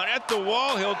 turning around at the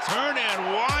wall. He'll turn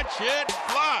and watch it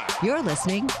fly. You're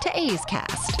listening to A's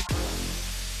Cast.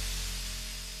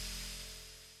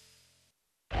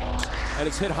 And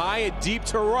it's hit high and deep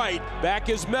to right. Back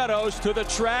is Meadows to the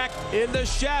track. In the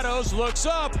shadows, looks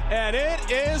up, and it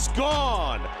is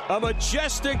gone. A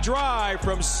majestic drive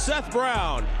from Seth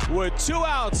Brown with 2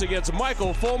 outs against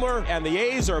Michael Fulmer, and the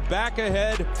A's are back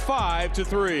ahead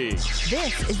 5-3.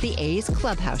 This is the A's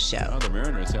Clubhouse Show. Now the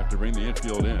Mariners have to bring the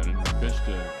infield in. And the pitch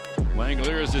to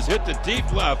Langeliers is hit to deep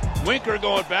left. Winker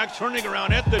going back, turning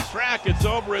around at the track. It's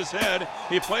over his head.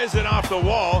 He plays it off the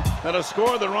wall. That'll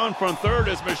score the run from third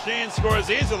as Machine scores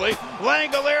easily.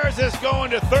 Langeliers is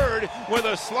going to third with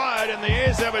a slide, and the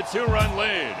A's have a 2-run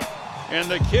lead. And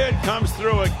the kid comes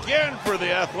through again for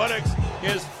the Athletics.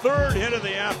 His 3rd hit of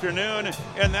the afternoon,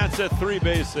 and that's a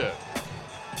 3-base hit.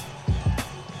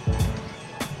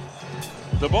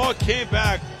 The ball came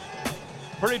back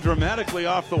pretty dramatically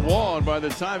off the wall, and by the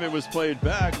time it was played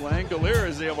back, Langeliers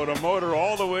is able to motor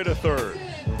all the way to third.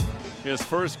 His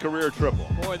first career triple.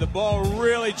 Boy, the ball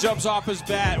really jumps off his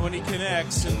bat when he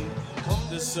connects, and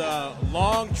this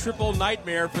long triple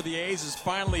nightmare for the A's is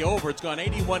finally over. It's gone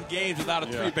 81 games without a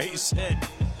 3-base hit.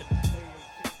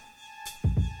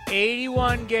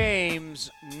 81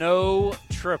 games, no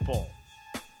triple.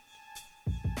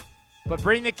 But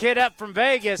bring the kid up from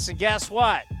Vegas, and guess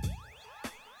what?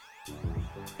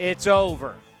 It's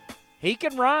over. He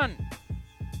can run.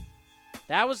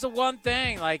 That was the one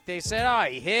thing. Like they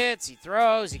said, he hits, he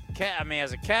throws,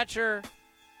 as a catcher,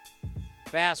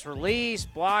 fast release,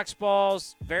 blocks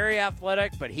balls, very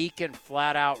athletic, but he can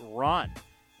flat out run.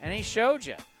 And he showed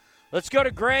you. Let's go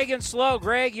to Greg and Slow.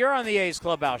 Greg, you're on the A's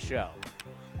Clubhouse Show.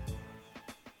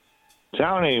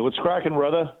 Townie, what's cracking,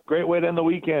 brother? Great way to end the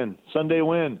weekend. Sunday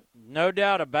win. No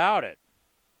doubt about it.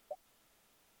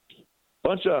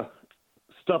 Bunch of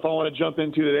stuff I want to jump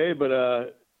into today, but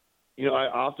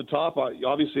off the top,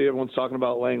 obviously everyone's talking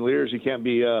about Langeliers. You can't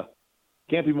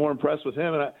be more impressed with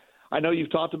him. And I know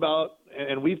you've talked about,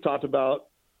 and we've talked about,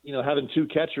 having two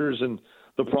catchers and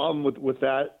the problem with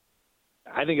that.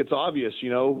 I think it's obvious.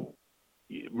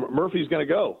 Murphy's going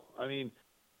to go. I mean,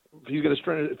 if he's going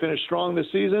to finish strong this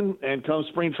season, and come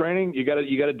spring training, you got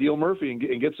to deal Murphy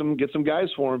and get some guys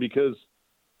for him, because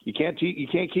you can't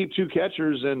keep two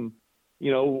catchers, and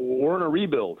we're in a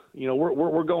rebuild.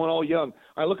 We're going all young.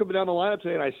 I look up and down the lineup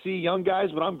today and I see young guys,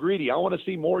 but I'm greedy. I want to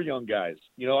see more young guys.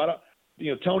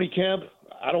 Tony Kemp,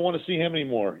 I don't want to see him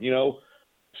anymore.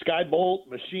 Sky Bolt,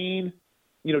 Machine,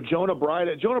 Jonah Bride.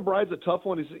 Jonah Bride's a tough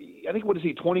one. I think, what is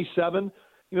he, 27?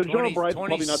 Jonah Bride's 26.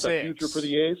 probably not the future for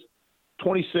the A's.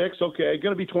 26, okay.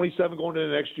 Going to be 27 going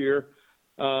into next year.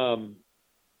 You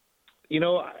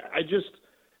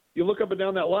look up and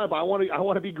down that lineup, I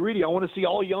want to be greedy. I want to see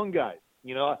all young guys.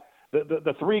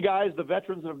 The three guys, the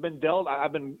veterans that have been dealt. I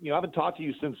haven't talked to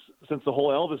you since the whole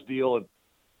Elvis deal, and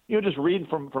just reading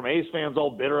from A's fans all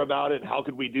bitter about it. How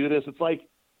could we do this? It's like,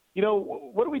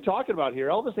 what are we talking about here?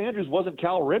 Elvis Andrus wasn't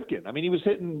Cal Ripken. I mean, he was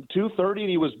hitting 230 and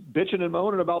he was bitching and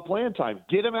moaning about playing time.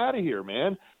 Get him out of here,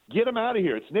 man. Get him out of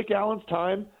here. It's Nick Allen's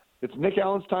time. It's Nick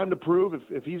Allen's time to prove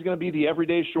if he's going to be the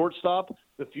everyday shortstop,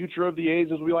 the future of the A's,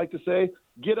 as we like to say.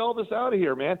 Get Elvis out of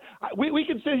here, man. We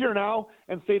can sit here now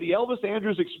and say the Elvis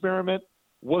Andrus experiment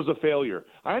was a failure.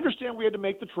 I understand we had to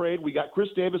make the trade. We got Chris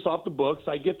Davis off the books.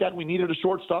 I get that. We needed a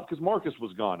shortstop because Marcus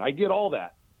was gone. I get all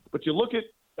that. But you look at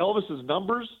Elvis's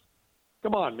numbers,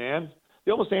 come on, man.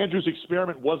 The Elvis Andrus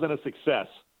experiment wasn't a success.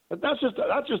 That's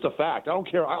just a fact. I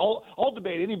don't care. I'll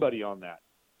debate anybody on that.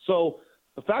 So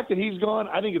the fact that he's gone,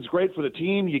 I think it's great for the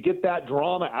team. You get that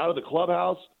drama out of the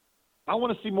clubhouse. I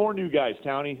want to see more new guys,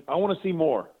 Townie. I want to see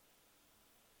more.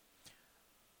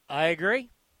 I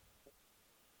agree.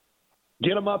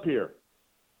 Get him up here.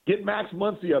 Get Max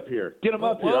Muncy up here. Get him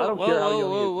up here. I don't care how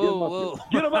young he is.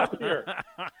 Get him up here.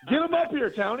 Get him up here,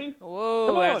 Townie. Whoa,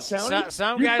 come on,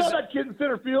 Townie. You saw that kid in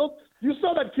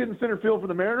center field. For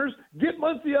the Mariners. Get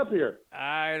Muncy up here.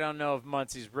 I don't know if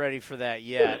Muncy's ready for that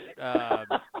yet.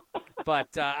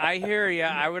 But I hear you.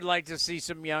 I would like to see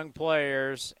some young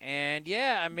players. And,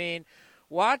 yeah, I mean,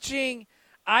 watching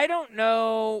 – I don't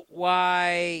know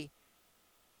why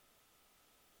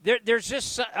there's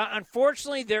just –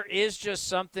 unfortunately, there is just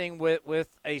something with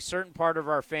a certain part of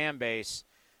our fan base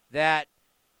that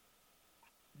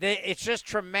it's just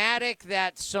traumatic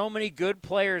that so many good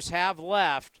players have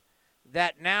left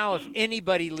that now if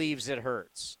anybody leaves, it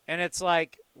hurts. And it's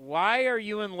like, why are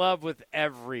you in love with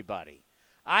everybody?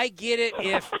 I get it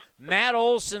if Matt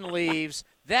Olson leaves,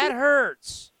 that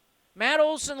hurts. Matt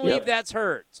Olson leave, that's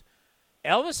hurt.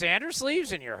 Elvis Andrus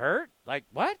leaves and you're hurt? Like,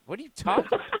 what? What are you talking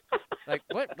about? Like,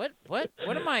 what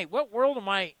am I, what world am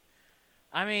I?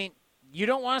 I mean, you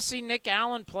don't want to see Nick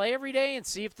Allen play every day and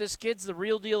see if this kid's the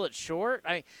real deal at short?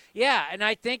 Yeah, and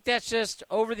I think that's just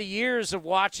over the years of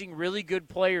watching really good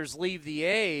players leave the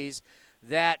A's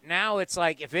that now it's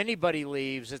like if anybody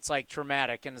leaves, it's like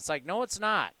traumatic. And it's like, no, it's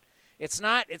not. It's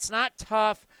not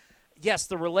tough. Yes,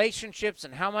 the relationships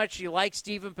and how much you like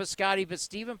Stephen Piscotty, but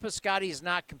Stephen Piscotty is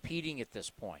not competing at this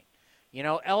point.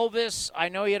 Elvis, I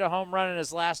know he had a home run in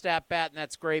his last at-bat, and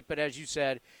that's great, but as you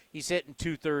said, he's hitting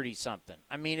 230-something.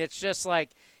 I mean, it's just like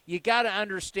you got to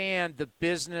understand the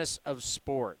business of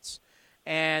sports.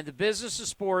 And the business of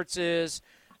sports is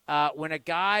when a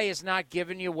guy is not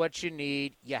giving you what you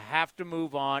need, you have to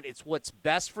move on. It's what's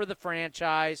best for the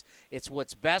franchise. It's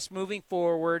what's best moving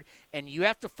forward. And you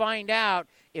have to find out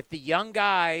if the young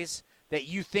guys that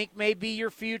you think may be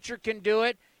your future can do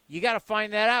it. You got to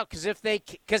find that out because if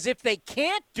they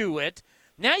can't do it,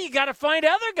 now you got to find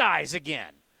other guys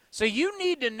again. So you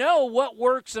need to know what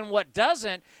works and what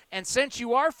doesn't. And since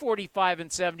you are 45 and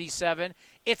 77,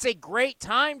 it's a great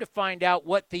time to find out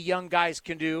what the young guys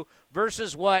can do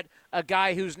versus what a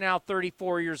guy who's now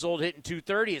 34 years old hitting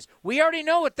 230 is. We already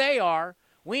know what they are.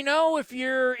 We know if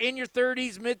you're in your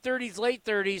 30s, mid-30s, late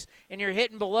 30s, and you're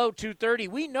hitting below 230,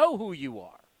 we know who you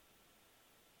are.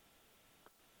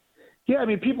 Yeah, I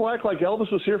mean, people act like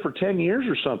Elvis was here for 10 years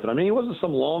or something. I mean, he wasn't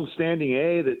some long-standing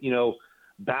A that,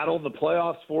 battled in the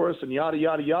playoffs for us and yada,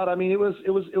 yada, yada. I mean, it was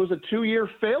a 2-year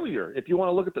failure if you want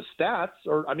to look at the stats,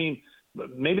 or, I mean,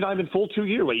 maybe not even full 2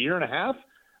 years, a year and a half.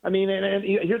 I mean, and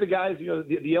you hear the guys,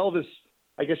 the Elvis,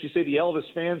 I guess you say the Elvis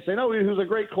fans saying, oh, he was a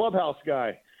great clubhouse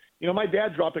guy. My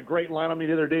dad dropped a great line on me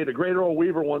the other day. The great Earl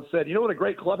Weaver once said, you know what a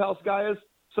great clubhouse guy is?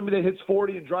 Somebody that hits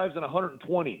 40 and drives in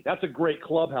 120. That's a great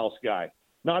clubhouse guy.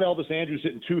 not Elvis Andrus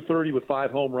hitting .230 with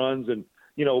 5 home runs and,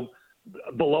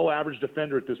 below average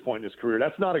defender at this point in his career.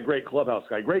 That's not a great clubhouse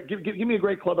guy. Give me a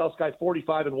great clubhouse guy,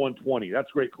 45 and 120. That's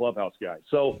a great clubhouse guy.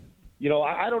 So,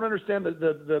 I don't understand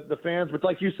the fans, but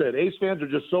like you said, A's fans are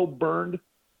just so burned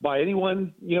by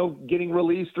anyone, getting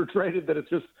released or traded that it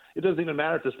doesn't even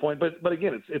matter at this point. But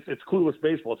again, it's clueless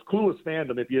baseball. It's clueless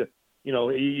fandom. If you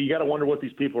got to wonder what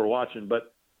these people are watching.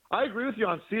 But I agree with you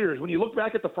on Sears. When you look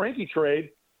back at the Frankie trade,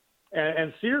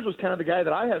 and Sears was kind of the guy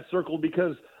that I had circled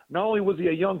because not only was he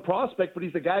a young prospect, but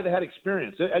he's a guy that had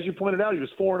experience. As you pointed out, he was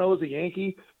 4-0 as a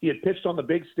Yankee. He had pitched on the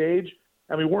big stage.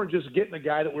 And we weren't just getting a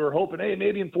guy that we were hoping, hey,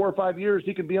 maybe in 4 or 5 years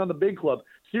he can be on the big club.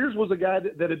 Sears was a guy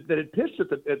that had pitched at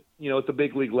the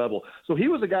big league level. So he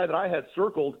was a guy that I had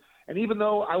circled. And even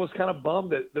though I was kind of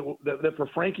bummed that for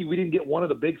Frankie we didn't get one of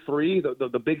the big three,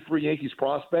 the big three Yankees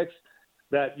prospects,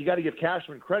 that you got to give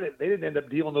Cashman credit. They didn't end up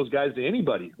dealing those guys to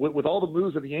anybody. With all the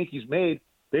moves that the Yankees made,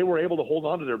 they were able to hold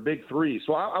on to their big three.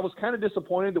 So I was kind of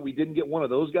disappointed that we didn't get one of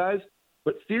those guys.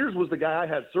 But Sears was the guy I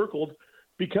had circled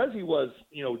because he was,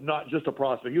 not just a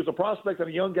prospect. He was a prospect and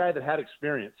a young guy that had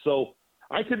experience. So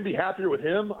I couldn't be happier with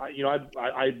him.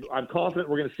 I'm confident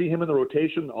we're going to see him in the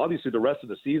rotation, obviously, the rest of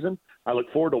the season. I look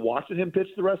forward to watching him pitch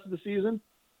the rest of the season.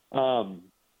 One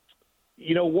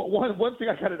thing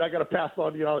I got to pass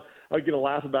on, I'll get a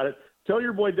laugh about it. Tell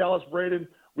your boy Dallas Braden,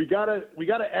 we gotta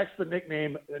X the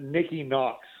nickname Nicky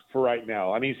Knox for right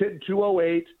now. I mean, he's hitting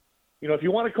 208. If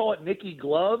you want to call it Nicky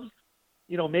Gloves,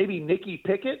 maybe Nicky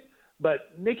Pickett,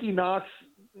 but Nicky Knox,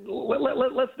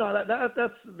 let's not.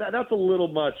 That's a little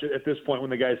much at this point when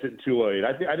the guy's hitting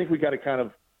 208. I think we got to kind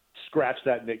of scratch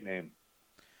that nickname.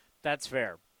 That's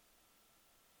fair.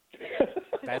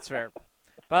 That's fair.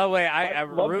 By the way, I'm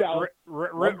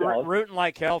rooting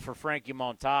like hell for Frankie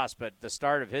Montas, but the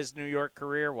start of his New York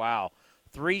career, wow.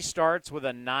 3 starts with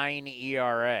a 9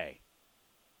 ERA.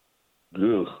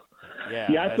 Ugh.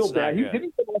 Yeah, I feel bad. He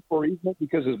didn't come off bereavement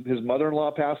because his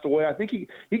mother-in-law passed away. I think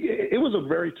it was a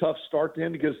very tough start to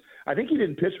him because I think he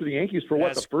didn't pitch for the Yankees for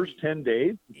the first 10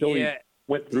 days until he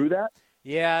went through that.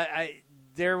 Yeah,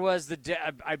 there was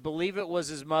I believe it was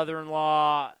his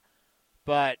mother-in-law,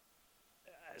 but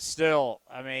still,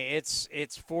 I mean,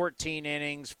 it's 14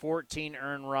 innings, 14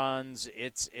 earned runs.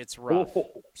 It's rough. Ooh.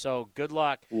 So good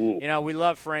luck. Ooh. We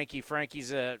love Frankie.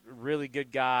 Frankie's a really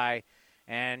good guy,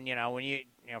 and when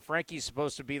Frankie's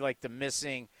supposed to be like the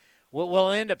missing. What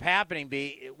will end up happening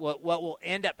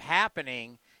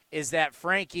is that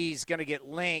Frankie's going to get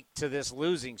linked to this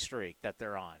losing streak that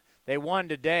they're on. They won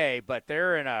today, but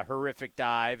they're in a horrific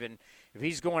dive, and if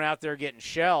he's going out there getting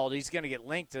shelled, he's going to get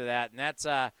linked to that, and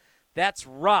that's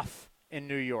rough in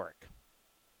New York.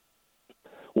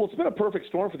 Well, it's been a perfect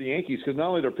storm for the Yankees because not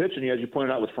only they're pitching, as you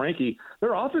pointed out with Frankie,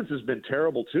 their offense has been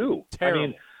terrible too. Terrible. I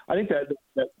mean, I think that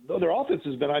their offense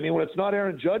has been. I mean, when it's not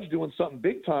Aaron Judge doing something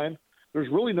big time, there's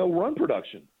really no run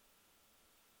production.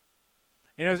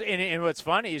 And what's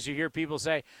funny is you hear people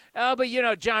say, "Oh, but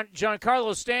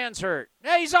Giancarlo Stanton's hurt."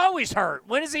 Yeah, he's always hurt.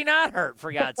 When is he not hurt?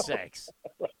 For God's sakes.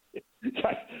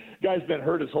 Guy's been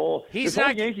hurt his whole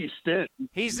Yankee stint.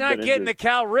 He's not getting the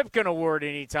Cal Ripken Award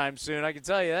anytime soon. I can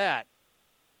tell you that.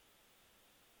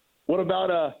 What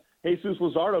about Jesus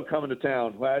Luzardo coming to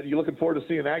town? You looking forward to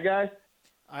seeing that guy?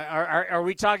 Are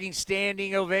we talking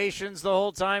standing ovations the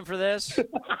whole time for this?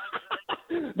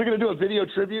 They're going to do a video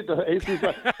tribute to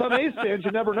Jesus. Some A's fans,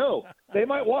 you never know. They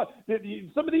might want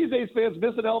some of these A's fans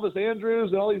missing Elvis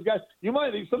Andrus and all these guys. Some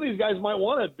of these guys might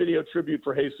want a video tribute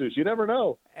for Jesus. You never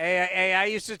know. Hey, I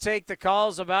used to take the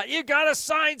calls about you got to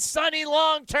sign Sonny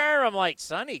long term. I'm like,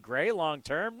 Sonny Gray long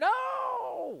term?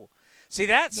 No.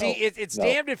 It's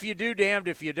damned if you do, damned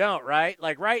if you don't, right?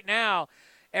 Like right now,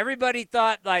 everybody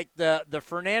thought like the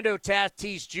Fernando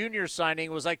Tatis Jr. signing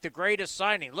was like the greatest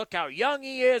signing. Look how young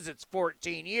he is. It's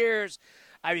 14 years.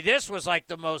 I mean, this was like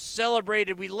the most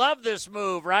celebrated. We love this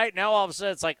move, right? Now all of a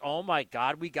sudden it's like, oh my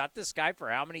God, we got this guy for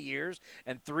how many years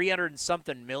and 300 and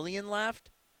something million left?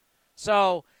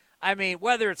 So, I mean,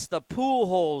 whether it's the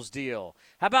Pujols deal,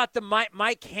 how about the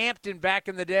Mike Hampton back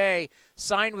in the day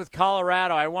signed with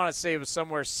Colorado? I want to say it was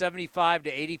somewhere 75 to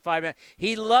 85.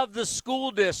 He loved the school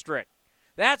district.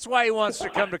 That's why he wants to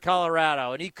come to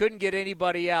Colorado, and he couldn't get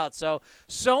anybody out. So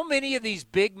many of these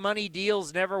big money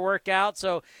deals never work out.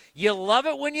 So you love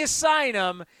it when you sign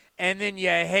them, and then you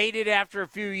hate it after a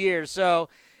few years. So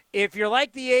if you're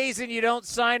like the A's and you don't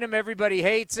sign them, everybody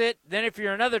hates it. Then if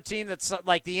you're another team that's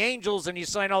like the Angels and you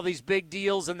sign all these big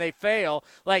deals and they fail,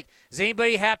 like is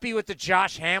anybody happy with the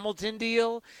Josh Hamilton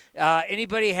deal?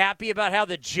 Anybody happy about how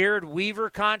the Jared Weaver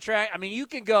contract? I mean, you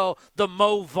can go the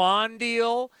Mo Vaughn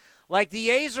deal. Like the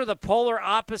A's are the polar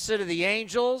opposite of the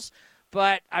Angels,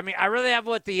 But, I mean, I really have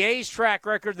what the A's track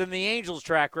record than the Angels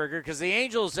track record, because the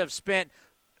Angels have spent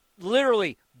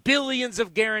literally billions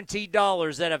of guaranteed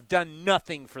dollars that have done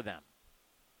nothing for them.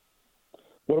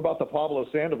 What about the Pablo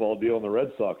Sandoval deal in the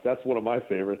Red Sox? That's one of my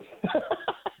favorites.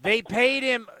 They paid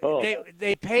him.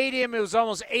 They paid him. It was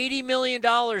almost $80 million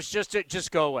just to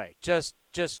go away. Just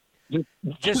go. Get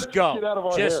out of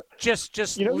our hair.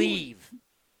 Just leave.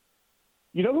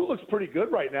 You know who looks pretty good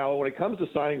right now when it comes to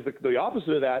signings? The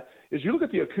opposite of that is you look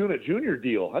at the Acuna Jr.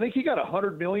 deal. I think he got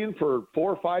 $100 million for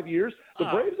 4 or 5 years. The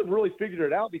Braves have really figured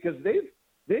it out because they've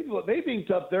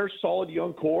inked up their solid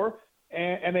young core,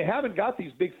 and they haven't got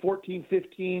these big 14,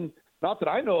 15. Not that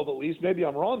I know of, at least. Maybe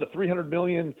I'm wrong. The $300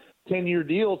 million 10-year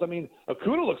deals. I mean,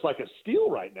 Acuna looks like a steal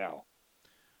right now.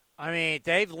 I mean,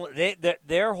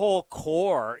 their whole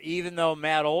core, even though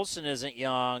Matt Olson isn't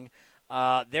young.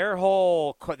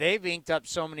 They've inked up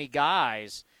so many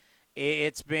guys.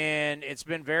 It's been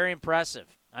very impressive.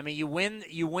 I mean, you win,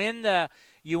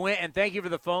 and thank you for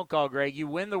the phone call, Greg. You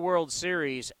win the World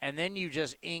Series, and then you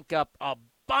just ink up a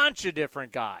bunch of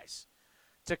different guys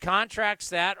to contracts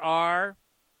that are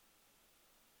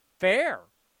fair.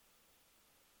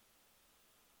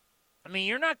 I mean,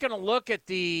 you're not going to look at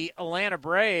the Atlanta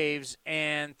Braves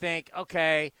and think,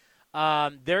 okay,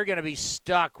 they're going to be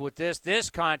stuck with this. This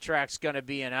contract's going to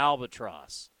be an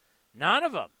albatross. None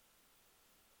of them.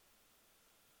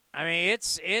 I mean,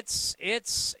 it's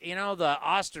the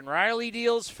Austin Riley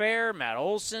deal's fair, Matt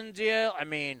Olson deal. I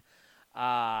mean,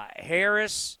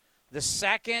 Harris the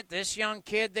second, this young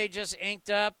kid they just inked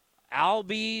up,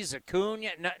 Albies, Acuna.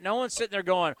 No one's sitting there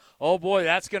going, oh boy,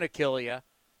 that's going to kill you.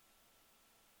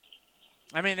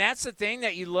 I mean, that's the thing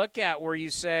that you look at where you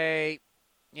say,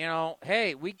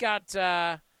 hey, we got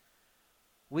this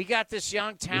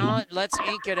young talent. Let's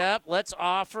ink it up. Let's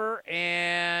offer.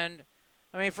 And,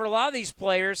 I mean, for a lot of these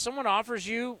players, someone offers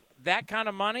you that kind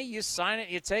of money, you sign it,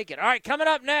 you take it. All right, coming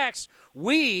up next,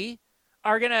 we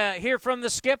are going to hear from the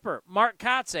skipper, Mark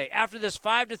Kotsay, after this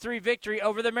 5-3 victory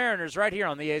over the Mariners right here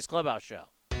on the A's Clubhouse Show.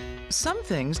 Some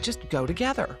things just go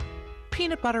together.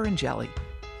 Peanut butter and jelly,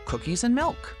 cookies and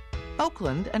milk,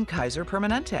 Oakland and Kaiser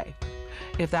Permanente.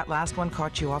 If that last one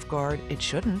caught you off guard, it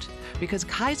shouldn't, because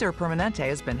Kaiser Permanente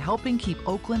has been helping keep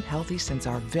Oakland healthy since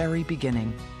our very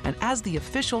beginning. And as the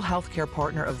official healthcare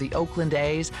partner of the Oakland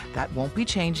A's, that won't be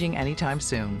changing anytime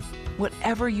soon.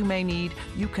 Whatever you may need,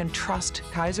 you can trust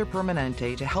Kaiser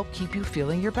Permanente to help keep you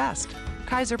feeling your best.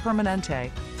 Kaiser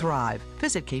Permanente. Thrive.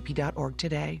 Visit kp.org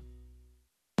today.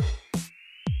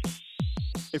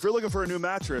 If you're looking for a new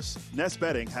mattress, Nest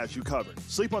Bedding has you covered.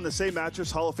 Sleep on the same mattress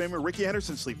Hall of Famer Ricky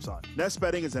Henderson sleeps on. Nest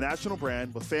Bedding is a national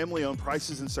brand with family-owned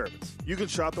prices and service. You can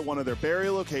shop at one of their Barrie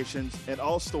locations, and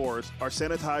all stores are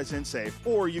sanitized and safe,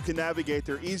 or you can navigate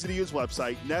their easy-to-use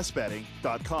website,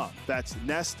 nestbedding.com. That's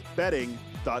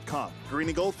nestbedding.com. Green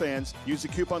and Gold fans, use the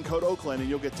coupon code Oakland and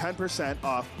you'll get 10%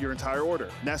 off your entire order.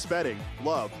 Nest Bedding,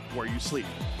 love where you sleep.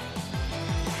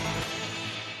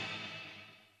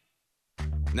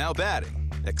 Now batting,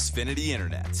 Xfinity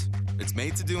Internet. It's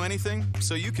made to do anything,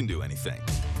 so you can do anything.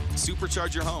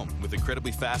 Supercharge your home with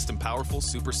incredibly fast and powerful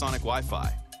supersonic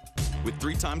Wi-Fi. With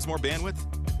 3 times more bandwidth,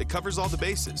 it covers all the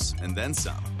bases and then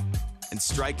some. And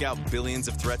strike out billions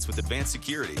of threats with advanced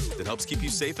security that helps keep you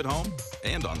safe at home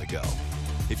and on the go.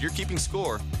 If you're keeping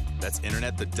score, that's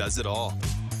internet that does it all.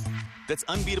 That's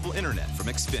unbeatable internet from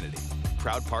Xfinity,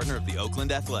 proud partner of the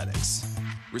Oakland Athletics.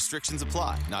 Restrictions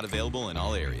apply, not available in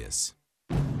all areas.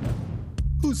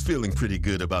 Who's feeling pretty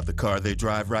good about the car they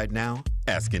drive right now?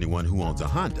 Ask anyone who owns a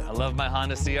Honda. I love my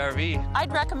Honda CR-V.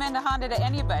 I'd recommend a Honda to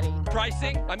anybody.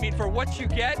 Pricing? I mean, for what you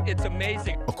get, it's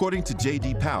amazing. According to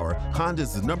J.D. Power, Honda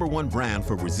is the #1 brand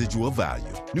for residual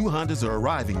value. New Hondas are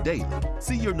arriving daily.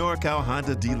 See your NorCal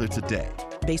Honda dealer today.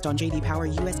 Based on J.D. Power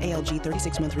U.S. ALG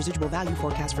 36-month residual value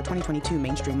forecast for 2022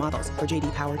 mainstream models. For J.D.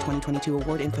 Power 2022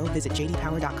 award info, visit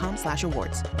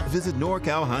jdpower.com/awards. Visit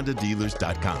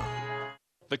NorCalHondaDealers.com.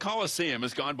 The Coliseum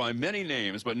has gone by many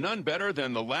names, but none better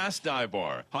than the Last Dive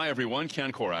Bar. Hi, everyone.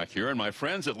 Ken Korak here, and my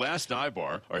friends at Last Dive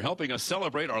Bar are helping us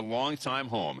celebrate our longtime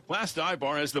home. Last Dive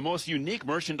Bar has the most unique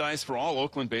merchandise for all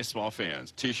Oakland baseball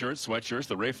fans. T-shirts, sweatshirts,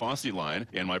 the Ray Fosse line,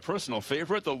 and my personal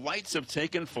favorite, the lights have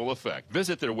taken full effect.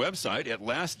 Visit their website at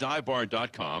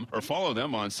lastdivebar.com or follow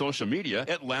them on social media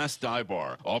at Last Dive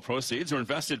Bar. All proceeds are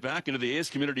invested back into the A's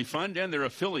Community Fund and their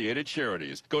affiliated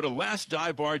charities. Go to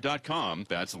lastdivebar.com.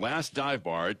 That's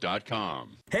lastdivebar.com.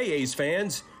 Hey A's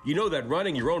fans, You know that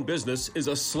running your own business is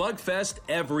a slugfest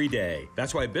every day.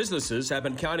 That's why businesses have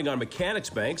been counting on Mechanics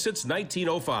Bank since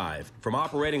 1905. From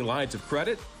operating lines of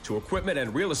credit to equipment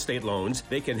and real estate loans,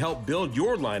 they can help build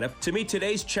your lineup to meet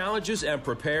today's challenges and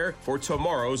prepare for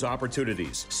tomorrow's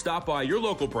opportunities. Stop by your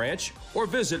local branch or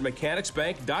visit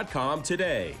mechanicsbank.com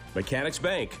today. Mechanics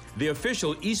Bank, the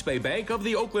official East Bay Bank of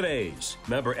the Oakland A's.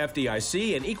 Member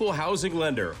FDIC and equal housing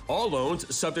lender. All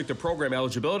loans subject to program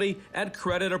eligibility and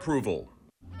credit approval.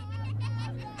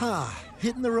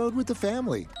 Hitting the road with the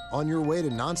family. On your way to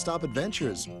nonstop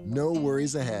adventures. No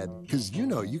worries ahead, because you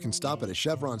know you can stop at a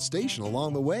Chevron station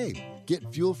along the way.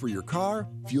 Get fuel for your car,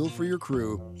 fuel for your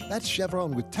crew. That's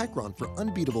Chevron with Techron for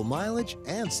unbeatable mileage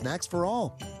and snacks for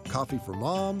all. Coffee for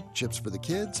mom, chips for the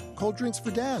kids, cold drinks for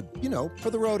dad. You know,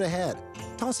 for the road ahead.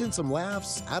 Toss in some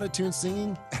laughs, out-of-tune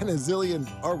singing, and a zillion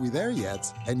 "Are we there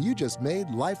yet?" And you just made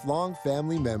lifelong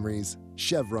family memories.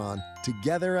 Chevron,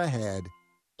 together ahead.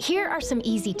 Here are some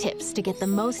easy tips to get the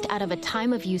most out of a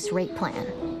time-of-use rate plan.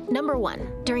 Number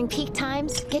 1, during peak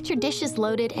times, get your dishes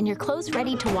loaded and your clothes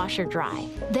ready to wash or dry.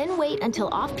 Then wait until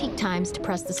off-peak times to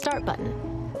press the start button.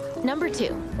 Number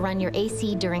 2, run your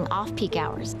AC during off-peak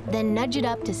hours. Then nudge it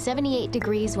up to 78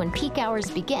 degrees when peak hours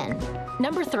begin.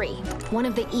 Number 3, one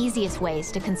of the easiest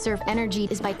ways to conserve energy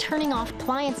is by turning off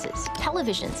appliances,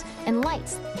 televisions, and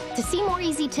lights. To see more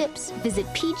easy tips, visit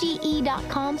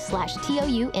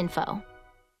pge.com/TOUinfo.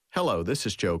 Hello, this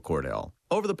is Joe Cordell.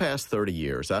 Over the past 30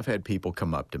 years, I've had people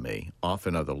come up to me,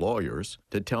 often other lawyers,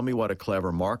 to tell me what a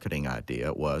clever marketing idea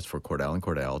it was for Cordell &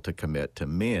 Cordell to commit to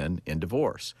men in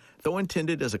divorce. Though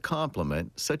intended as a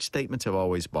compliment, such statements have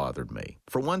always bothered me.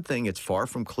 For one thing, it's far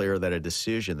from clear that a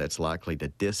decision that's likely to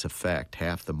disaffect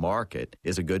half the market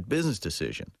is a good business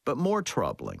decision. But more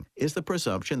troubling is the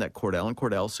presumption that Cordell &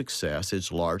 Cordell's success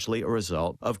is largely a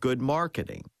result of good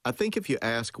marketing. I think if you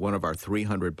ask one of our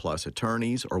 300-plus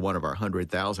attorneys or one of our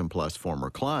 100,000-plus former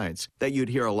clients, that you'd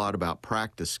hear a lot about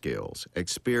practice skills,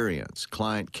 experience,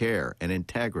 client care, and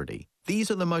integrity.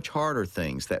 These are the much harder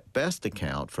things that best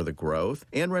account for the growth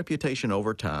and reputation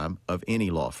over time of any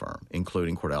law firm,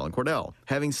 including Cordell & Cordell.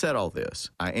 Having said all this,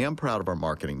 I am proud of our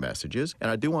marketing messages, and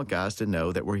I do want guys to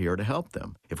know that we're here to help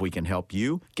them. If we can help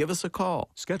you, give us a call.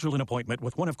 Schedule an appointment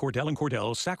with one of Cordell &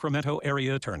 Cordell's Sacramento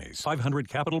area attorneys. 500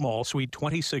 Capitol Mall, Suite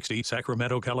 2060,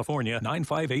 Sacramento, California,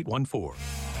 95814.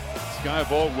 Sky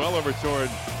Bolt well over toward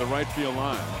the right field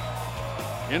line.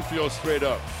 Infield straight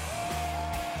up.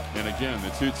 And again, the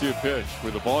 2-2 pitch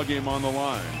with the ball game on the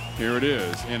line. Here it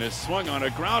is, and it's swung on a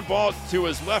ground ball to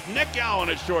his left. Nick Allen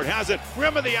at short has it.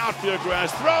 Rim of the outfield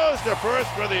grass, throws to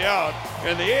first for the out.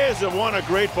 And the A's have won a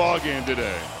great ball game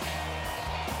today.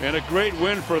 And a great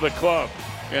win for the club.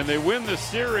 And they win the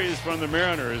series from the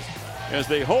Mariners as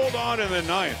they hold on in the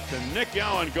ninth. And Nick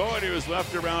Allen going to his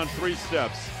left around 3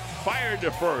 steps. Fired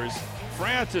to first.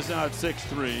 France is out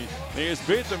 6-3. The A's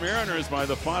beat the Mariners by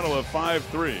the final of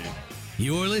 5-3.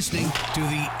 You're listening to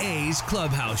the A's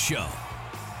Clubhouse Show.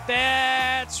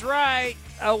 That's right.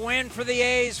 A win for the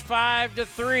A's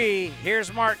 5-3.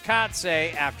 Here's Mark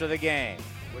Kotsay after the game.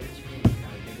 What did you think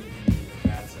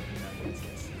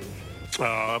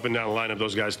up and down the lineup,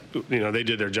 those guys, they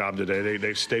did their job today.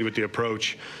 They stayed with the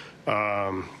approach.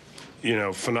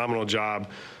 Phenomenal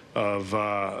job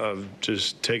of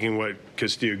just taking what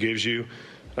Castillo gives you,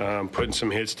 putting some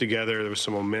hits together. There was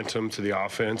some momentum to the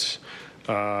offense.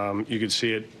 You could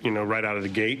see it, right out of the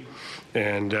gate,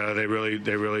 and they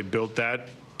really built that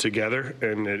together,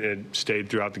 and it stayed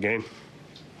throughout the game.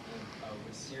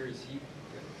 With Sears,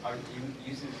 are you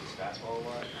using his fastball a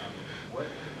lot? What,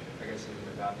 I guess,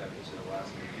 about that pitch in the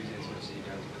last game, using it sort of seeing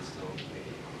guys, but still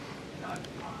maybe not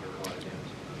give a lot of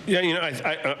damage? Yeah,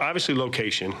 I obviously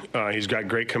location. He's got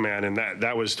great command, and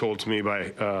that was told to me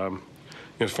by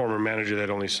former manager that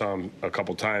only saw him a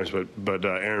couple times, but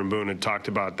Aaron Boone had talked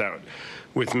about that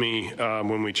with me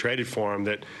when we traded for him,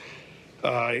 that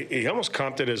he almost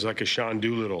comped it as like a Sean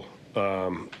Doolittle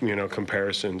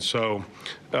comparison. So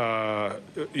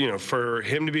for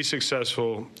him to be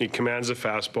successful, he commands the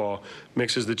fastball,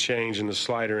 mixes the change and the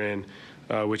slider in,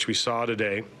 which we saw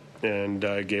today, and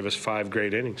gave us 5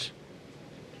 great innings.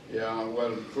 Yeah,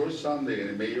 well, first Sunday in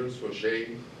the majors for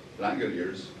Shane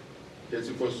Langeliers, hits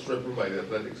the first triple by the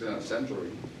Athletics in a century,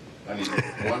 and he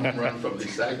 1 run from the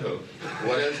cycle.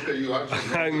 What else could you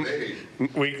actually do today?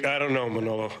 I don't know,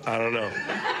 Manolo. I don't know.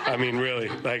 I mean, really,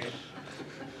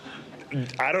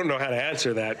 I don't know how to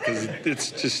answer that, because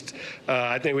it's just,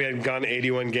 I think we had gone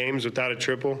 81 games without a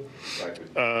triple.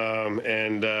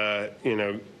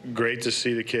 Great to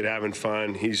see the kid having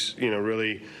fun. He's,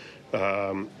 really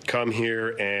come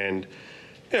here, and,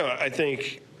 I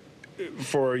think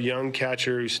for a young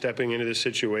catcher who's stepping into the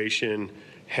situation,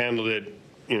 handled it,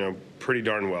 pretty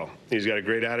darn well. He's got a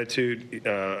great attitude.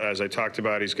 As I talked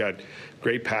about, he's got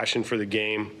great passion for the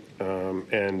game.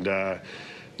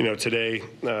 Today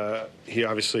he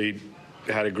obviously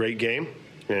had a great game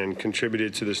and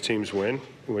contributed to this team's win,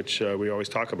 which we always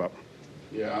talk about.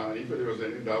 Yeah, and if there was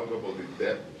any doubt about the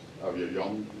depth of your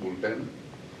young bullpen,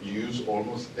 you use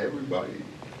almost everybody.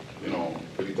 Can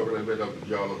you talk a little bit about the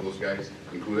job of those guys,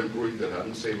 including Bruce, that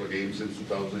hadn't saved a game since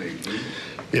 2018?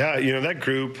 Yeah, that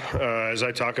group, as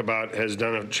I talk about, has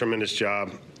done a tremendous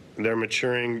job. They're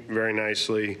maturing very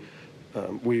nicely.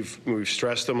 We've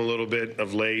stressed them a little bit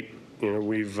of late.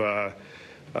 We've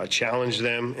challenged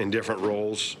them in different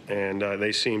roles, and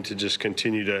they seem to just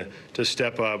continue to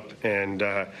step up and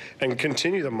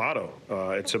continue the motto.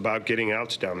 It's about getting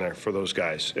outs down there for those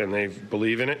guys, and they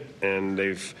believe in it, and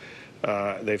they've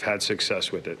had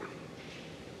success with it.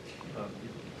 You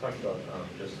talked about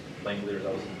just Langeliers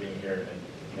obviously being here, and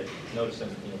I noticed him,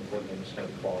 before the game, just kind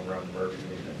of falling around Murphy.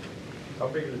 And how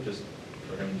big is it just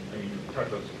for him? I mean, you talked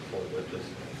about this before, but just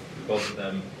both of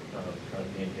them kind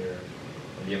of being here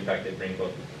and the impact they bring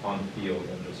both on the field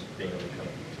and just being able to kind of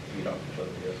feed off each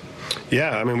other.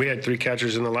 Yeah, I mean, we had 3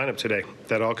 catchers in the lineup today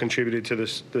that all contributed to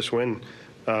this win,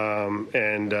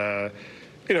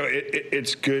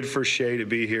 it's good for Shea to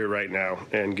be here right now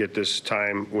and get this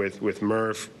time with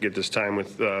Murph, get this time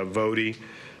with Vody.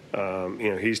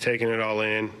 He's taking it all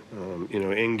in.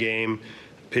 In-game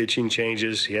pitching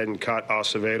changes. He hadn't caught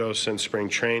Acevedo since spring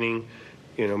training.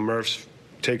 Murph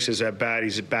takes his at bat.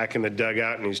 He's back in the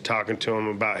dugout and he's talking to him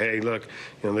about, hey, look,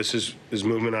 this is his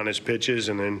movement on his pitches.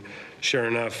 And then, sure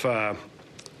enough,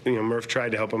 Murph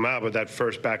tried to help him out, but that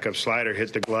first backup slider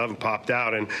hit the glove and popped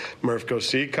out. And Murph goes,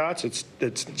 see, Kotz,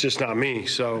 it's just not me.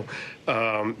 So,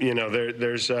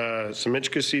 there's some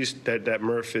intricacies that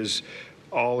Murph is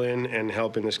all in and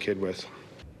helping this kid with.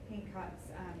 Hey, Kotz,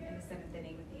 in the 7th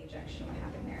inning with the ejection, what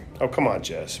happened there? Oh, come on,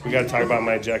 Jess. We got to talk about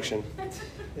my ejection.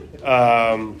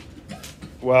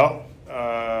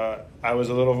 I was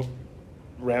a little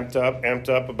amped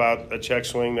up about a check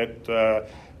swing that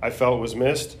I felt was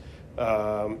missed.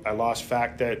 I lost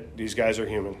fact that these guys are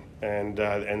human and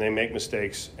they make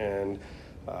mistakes. And,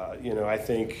 I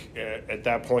think at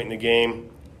that point in the game,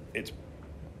 it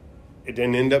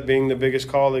didn't end up being the biggest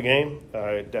call of the game.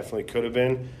 It definitely could have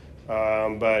been.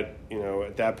 But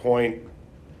at that point,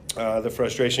 the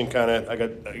frustration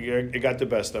it got the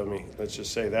best of me. Let's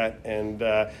just say that. And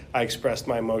I expressed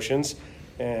my emotions,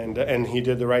 and he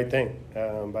did the right thing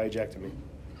by ejecting me.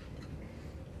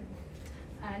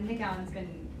 Nick Allen's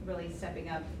been really stepping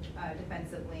up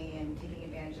defensively and taking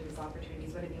advantage of his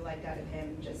opportunities. What have you liked out of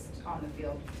him just on the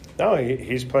field? No,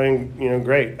 he's playing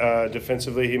great.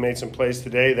 Defensively, he made some plays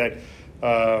today that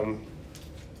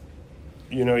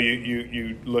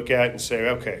you look at and say,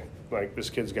 okay, like this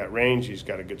kid's got range. He's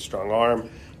got a good strong arm.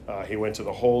 He went to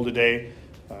the hole today.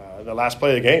 The last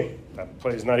play of the game. That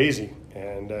play is not easy,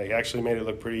 and he actually made it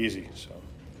look pretty easy. So,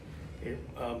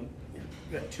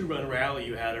 that 2-run rally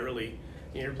you had early.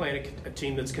 You're playing a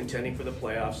team that's contending for the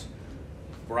playoffs.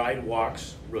 Bride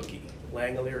walks, rookie.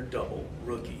 Langelier double,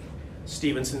 rookie.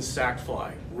 Stevenson sack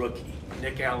fly, rookie.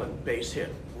 Nick Allen base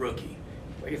hit, rookie.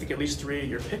 I think at least 3 of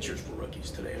your pitchers were rookies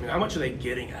today. I mean, how much are they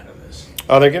getting out of this?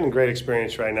 Oh, they're getting great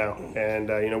experience right now.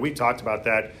 And, we talked about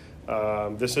that.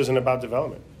 This isn't about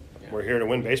development. Yeah. We're here to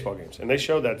win baseball games. And they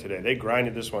showed that today. They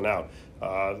grinded this one out,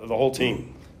 the whole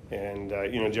team. And,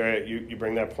 Jerry, you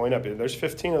bring that point up. There's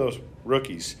 15 of those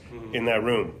rookies in that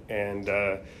room.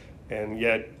 And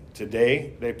yet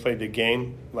today they played the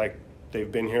game like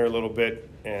they've been here a little bit.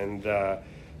 And,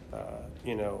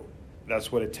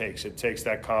 that's what it takes. It takes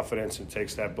that confidence. It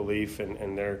takes that belief.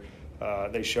 And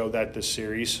they showed that this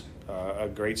series, a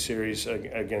great series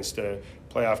against a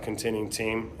playoff contending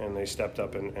team. And they stepped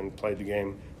up and played the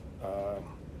game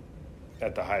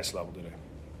at the highest level today.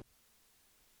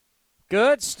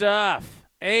 Good stuff.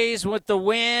 A's with the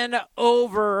win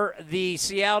over the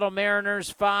Seattle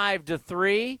Mariners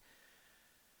 5-3.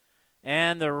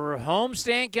 And the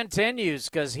homestand continues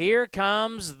because here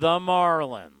comes the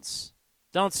Marlins.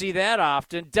 Don't see that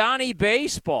often. Donnie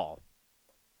Baseball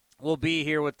will be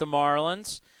here with the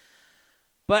Marlins.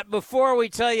 But before we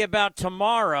tell you about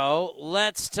tomorrow,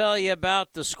 let's tell you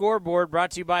about the scoreboard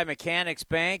brought to you by Mechanics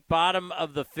Bank. Bottom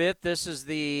of the 5th. This is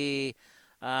the...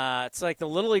 it's like the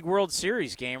Little League World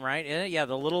Series game, right? Yeah,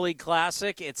 the Little League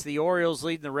Classic. It's the Orioles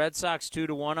leading the Red Sox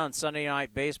 2-1 on Sunday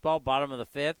Night Baseball, bottom of the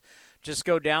 5th. Just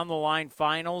go down the line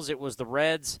finals. It was the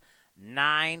Reds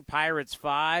 9, Pirates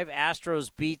 5.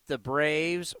 Astros beat the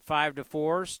Braves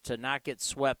 5-4 to not get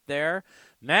swept there.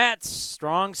 Mets,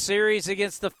 strong series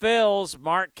against the Phils.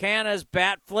 Mark Canha's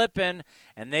bat flipping,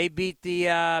 and they beat the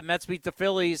Mets beat the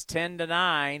Phillies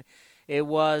 10-9. It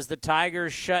was the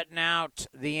Tigers shutting out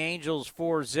the Angels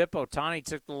 4-0. Ohtani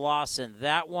took the loss in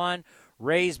that one.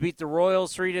 Rays beat the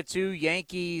Royals 3-2.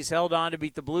 Yankees held on to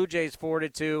beat the Blue Jays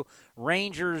 4-2.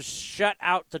 Rangers shut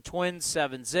out the Twins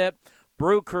 7-0.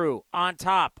 Brew Crew on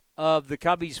top of the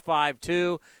Cubbies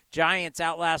 5-2. Giants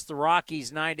outlast the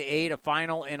Rockies 9-8, a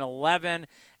final in 11.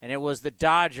 And it was the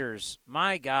Dodgers,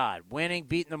 my God, winning,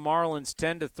 beating the Marlins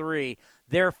 10-3.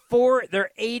 They're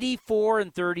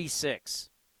 84-36.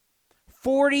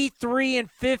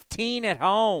 43-15 at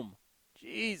home.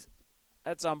 Jeez,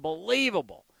 that's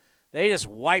unbelievable. They just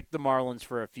wiped the Marlins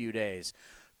for a few days.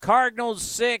 Cardinals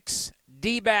 6,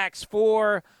 D-backs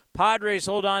 4. Padres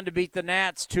hold on to beat the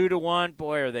Nats 2-1.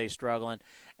 Boy, are they struggling.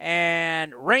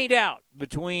 And rained out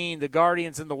between the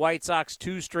Guardians and the White Sox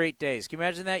 2 straight days. Can you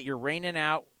imagine that? You're raining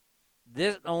out.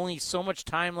 There's only so much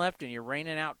time left, and you're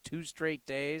raining out 2 straight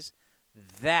days.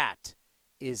 That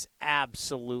is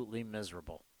absolutely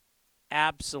miserable.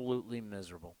 Absolutely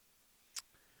miserable.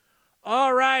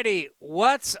 All righty,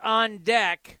 what's on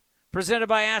deck? Presented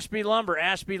by Ashby Lumber.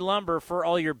 Ashby Lumber for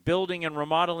all your building and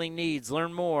remodeling needs.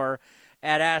 Learn more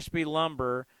at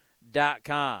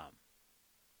ashbylumber.com.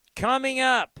 Coming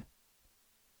up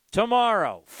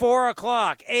tomorrow, 4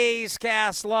 o'clock, A's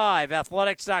Cast Live,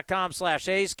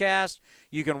 athletics.com/A's Cast.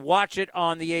 You can watch it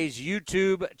on the A's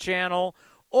YouTube channel,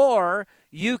 or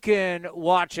you can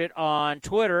watch it on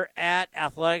Twitter at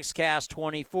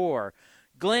AthleticsCast24.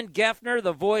 Glenn Geffner,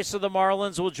 the voice of the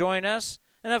Marlins, will join us.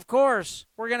 And, of course,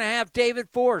 we're going to have David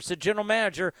Force, the general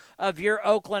manager of your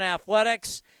Oakland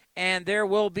Athletics, and there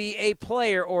will be a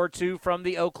player or two from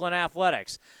the Oakland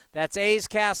Athletics. That's A's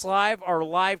Cast Live, our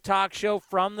live talk show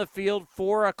from the field,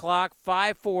 4 o'clock,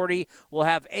 5:40. We'll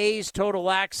have A's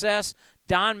Total Access.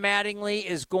 Don Mattingly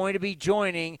is going to be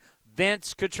joining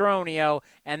Vince Cotroneo,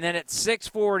 and then at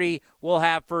 6:40, we'll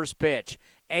have first pitch.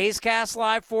 A's Cast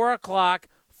Live, 4 o'clock,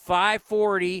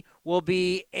 5:40 will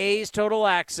be A's Total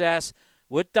Access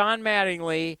with Don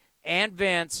Mattingly and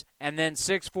Vince, and then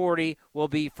 6:40 will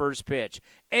be first pitch.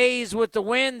 A's with the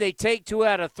win. They take 2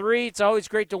 out of 3. It's always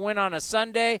great to win on a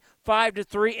Sunday,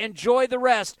 5-3. Enjoy the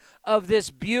rest of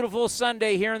this beautiful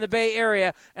Sunday here in the Bay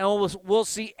Area, and we'll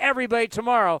see everybody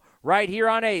tomorrow right here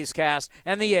on A's Cast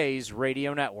and the A's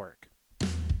Radio Network.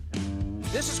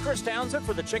 This is Chris Townsend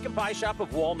for the Chicken Pie Shop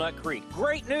of Walnut Creek.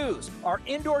 Great news! Our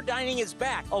indoor dining is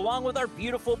back, along with our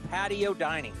beautiful patio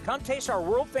dining. Come taste our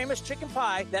world-famous chicken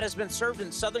pie that has been served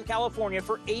in Southern California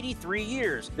for 83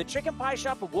 years. The Chicken Pie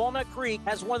Shop of Walnut Creek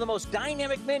has one of the most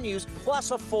dynamic menus,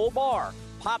 plus a full bar.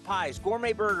 Pot pies,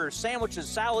 gourmet burgers, sandwiches,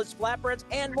 salads, flatbreads,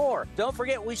 and more. Don't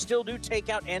forget, we still do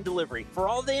takeout and delivery. For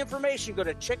all the information, go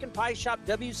to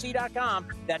chickenpieshopwc.com.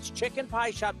 That's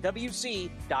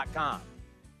chickenpieshopwc.com.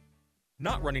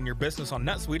 Not running your business on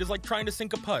NetSuite is like trying to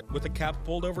sink a putt with a cap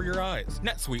pulled over your eyes.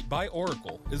 NetSuite by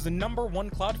Oracle is the #1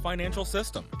 cloud financial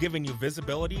system, giving you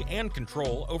visibility and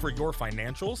control over your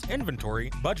financials,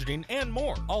 inventory, budgeting, and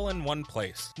more, all in one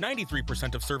place.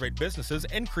 93% of surveyed businesses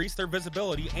increase their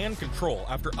visibility and control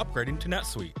after upgrading to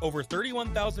NetSuite. Over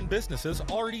 31,000 businesses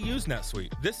already use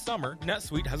NetSuite. This summer,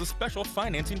 NetSuite has a special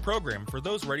financing program for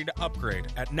those ready to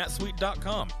upgrade at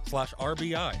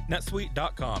netsuite.com/RBI.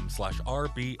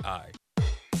 netsuite.com/RBI.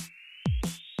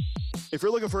 If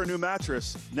you're looking for a new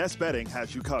mattress, Nest Bedding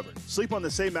has you covered. Sleep on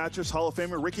the same mattress Hall of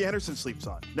Famer Ricky Henderson sleeps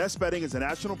on. Nest Bedding is a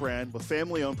national brand with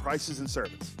family-owned prices and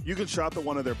service. You can shop at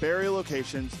one of their Bay Area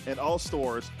locations, and all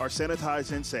stores are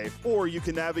sanitized and safe, or you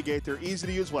can navigate their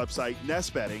easy-to-use website,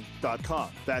 nestbedding.com.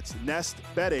 That's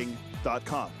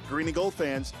nestbedding.com. Green and Gold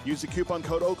fans, use the coupon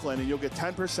code Oakland and you'll get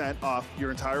 10% off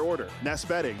your entire order. Nest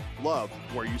Bedding, love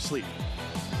where you sleep.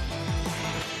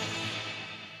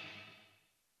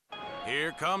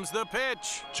 Here comes the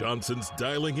pitch. Johnson's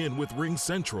dialing in with Ring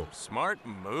Central. Smart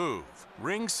move.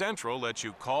 Ring Central lets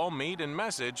you call, meet, and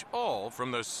message all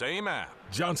from the same app.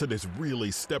 Johnson is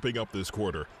really stepping up this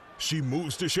quarter. She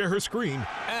moves to share her screen.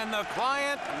 And the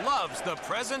client loves the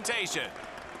presentation.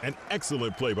 An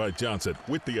excellent play by Johnson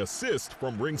with the assist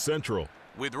from Ring Central.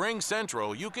 With Ring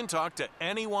Central, you can talk to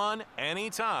anyone,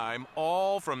 anytime,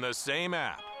 all from the same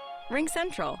app. Ring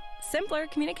Central. Simpler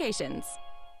communications.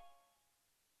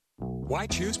 Why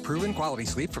choose proven quality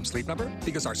sleep from Sleep Number?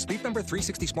 Because our Sleep Number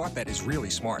 360 smart bed is really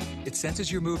smart. It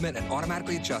senses your movement and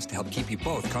automatically adjusts to help keep you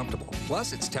both comfortable.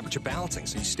 Plus, it's temperature balancing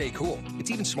so you stay cool. It's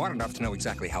even smart enough to know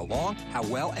exactly how long, how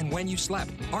well, and when you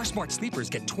slept. Our smart sleepers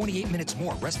get 28 minutes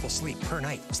more restful sleep per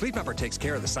night. Sleep Number takes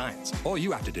care of the science. All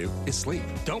you have to do is sleep.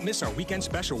 Don't miss our weekend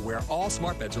special where all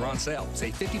smart beds are on sale.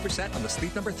 Save 50% on the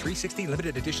Sleep Number 360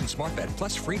 limited edition smart bed,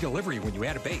 plus free delivery when you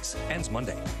add a base. Ends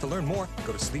Monday. To learn more,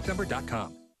 go to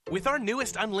sleepnumber.com. With our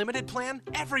newest unlimited plan,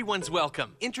 everyone's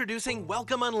welcome. Introducing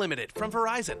Welcome Unlimited from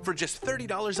Verizon for just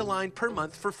 $30 a line per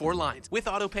month for 4 lines with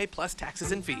autopay plus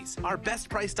taxes and fees. Our best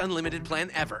priced unlimited plan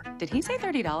ever. Did he say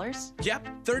 $30? Yep,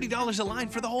 $30 a line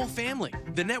for the whole family.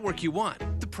 The network you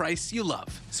want, the price you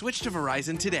love. Switch to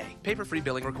Verizon today. Paper-free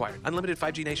billing required. Unlimited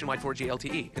 5G nationwide 4G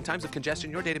LTE. In times of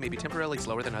congestion, your data may be temporarily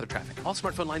slower than other traffic. All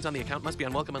smartphone lines on the account must be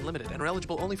on Welcome Unlimited and are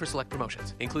eligible only for select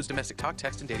promotions. Includes domestic talk,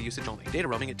 text, and data usage only. Data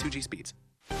roaming at 2G speeds.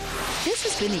 This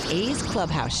has been the A's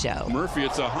Clubhouse Show. Murphy,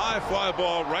 it's a high fly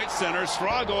ball right center.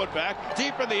 Straw going back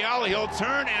deep in the alley. He'll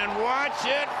turn and watch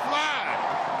it fly.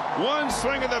 One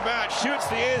swing of the bat shoots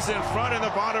the A's in front in the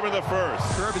bottom of the first.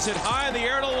 Curve is hit high in the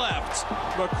air to left.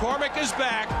 McCormick is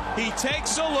back. He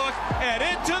takes a look and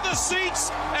into the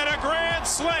seats and a grand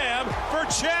slam for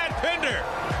Chad Pinder.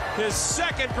 His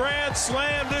second grand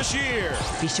slam this year.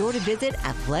 Be sure to visit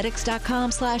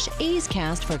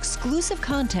athletics.com/A'sCast for exclusive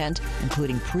content,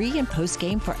 including pre- and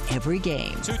post-game for every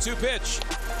game. 2-2 pitch.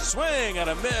 Swing and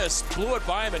a miss. Blew it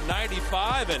by him at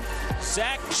 95, and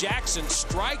Zach Jackson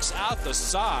strikes out the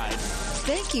side.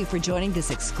 Thank you for joining this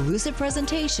exclusive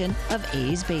presentation of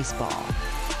A's Baseball.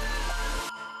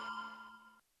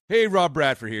 Hey, Rob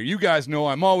Bradford here. You guys know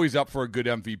I'm always up for a good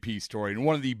MVP story, and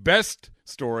one of the best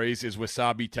stories is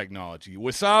Wasabi Technology.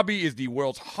 Wasabi is the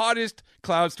world's hottest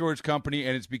cloud storage company,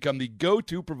 and it's become the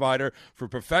go-to provider for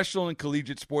professional and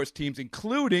collegiate sports teams,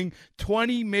 including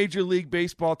 20 Major League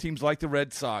Baseball teams like the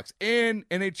Red Sox and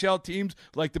NHL teams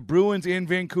like the Bruins and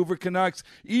Vancouver Canucks.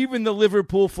 Even the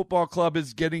Liverpool Football Club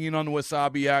is getting in on the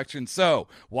Wasabi action. So,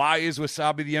 why is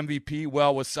Wasabi the MVP?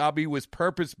 Well, Wasabi was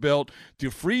purpose-built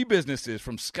to free businesses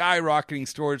from skyrocketing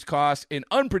storage costs and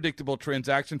unpredictable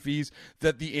transaction fees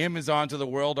that the Amazons of the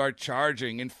world are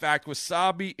charging. In fact,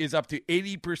 Wasabi is up to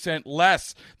 80%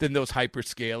 less than those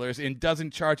hyperscalers and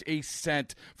doesn't charge a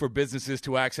cent for businesses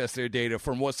to access their data.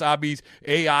 From Wasabi's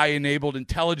AI-enabled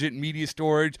intelligent media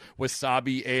storage,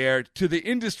 Wasabi Air, to the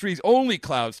industry's only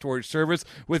cloud storage service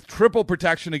with triple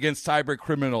protection against cyber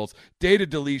criminals, data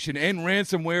deletion, and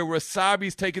ransomware,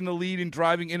 Wasabi's taken the lead in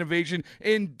driving innovation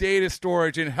in data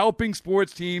storage and helping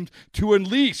sports teams to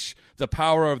unleash the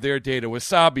power of their data.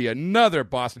 Wasabi, another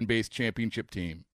Boston-based championship team.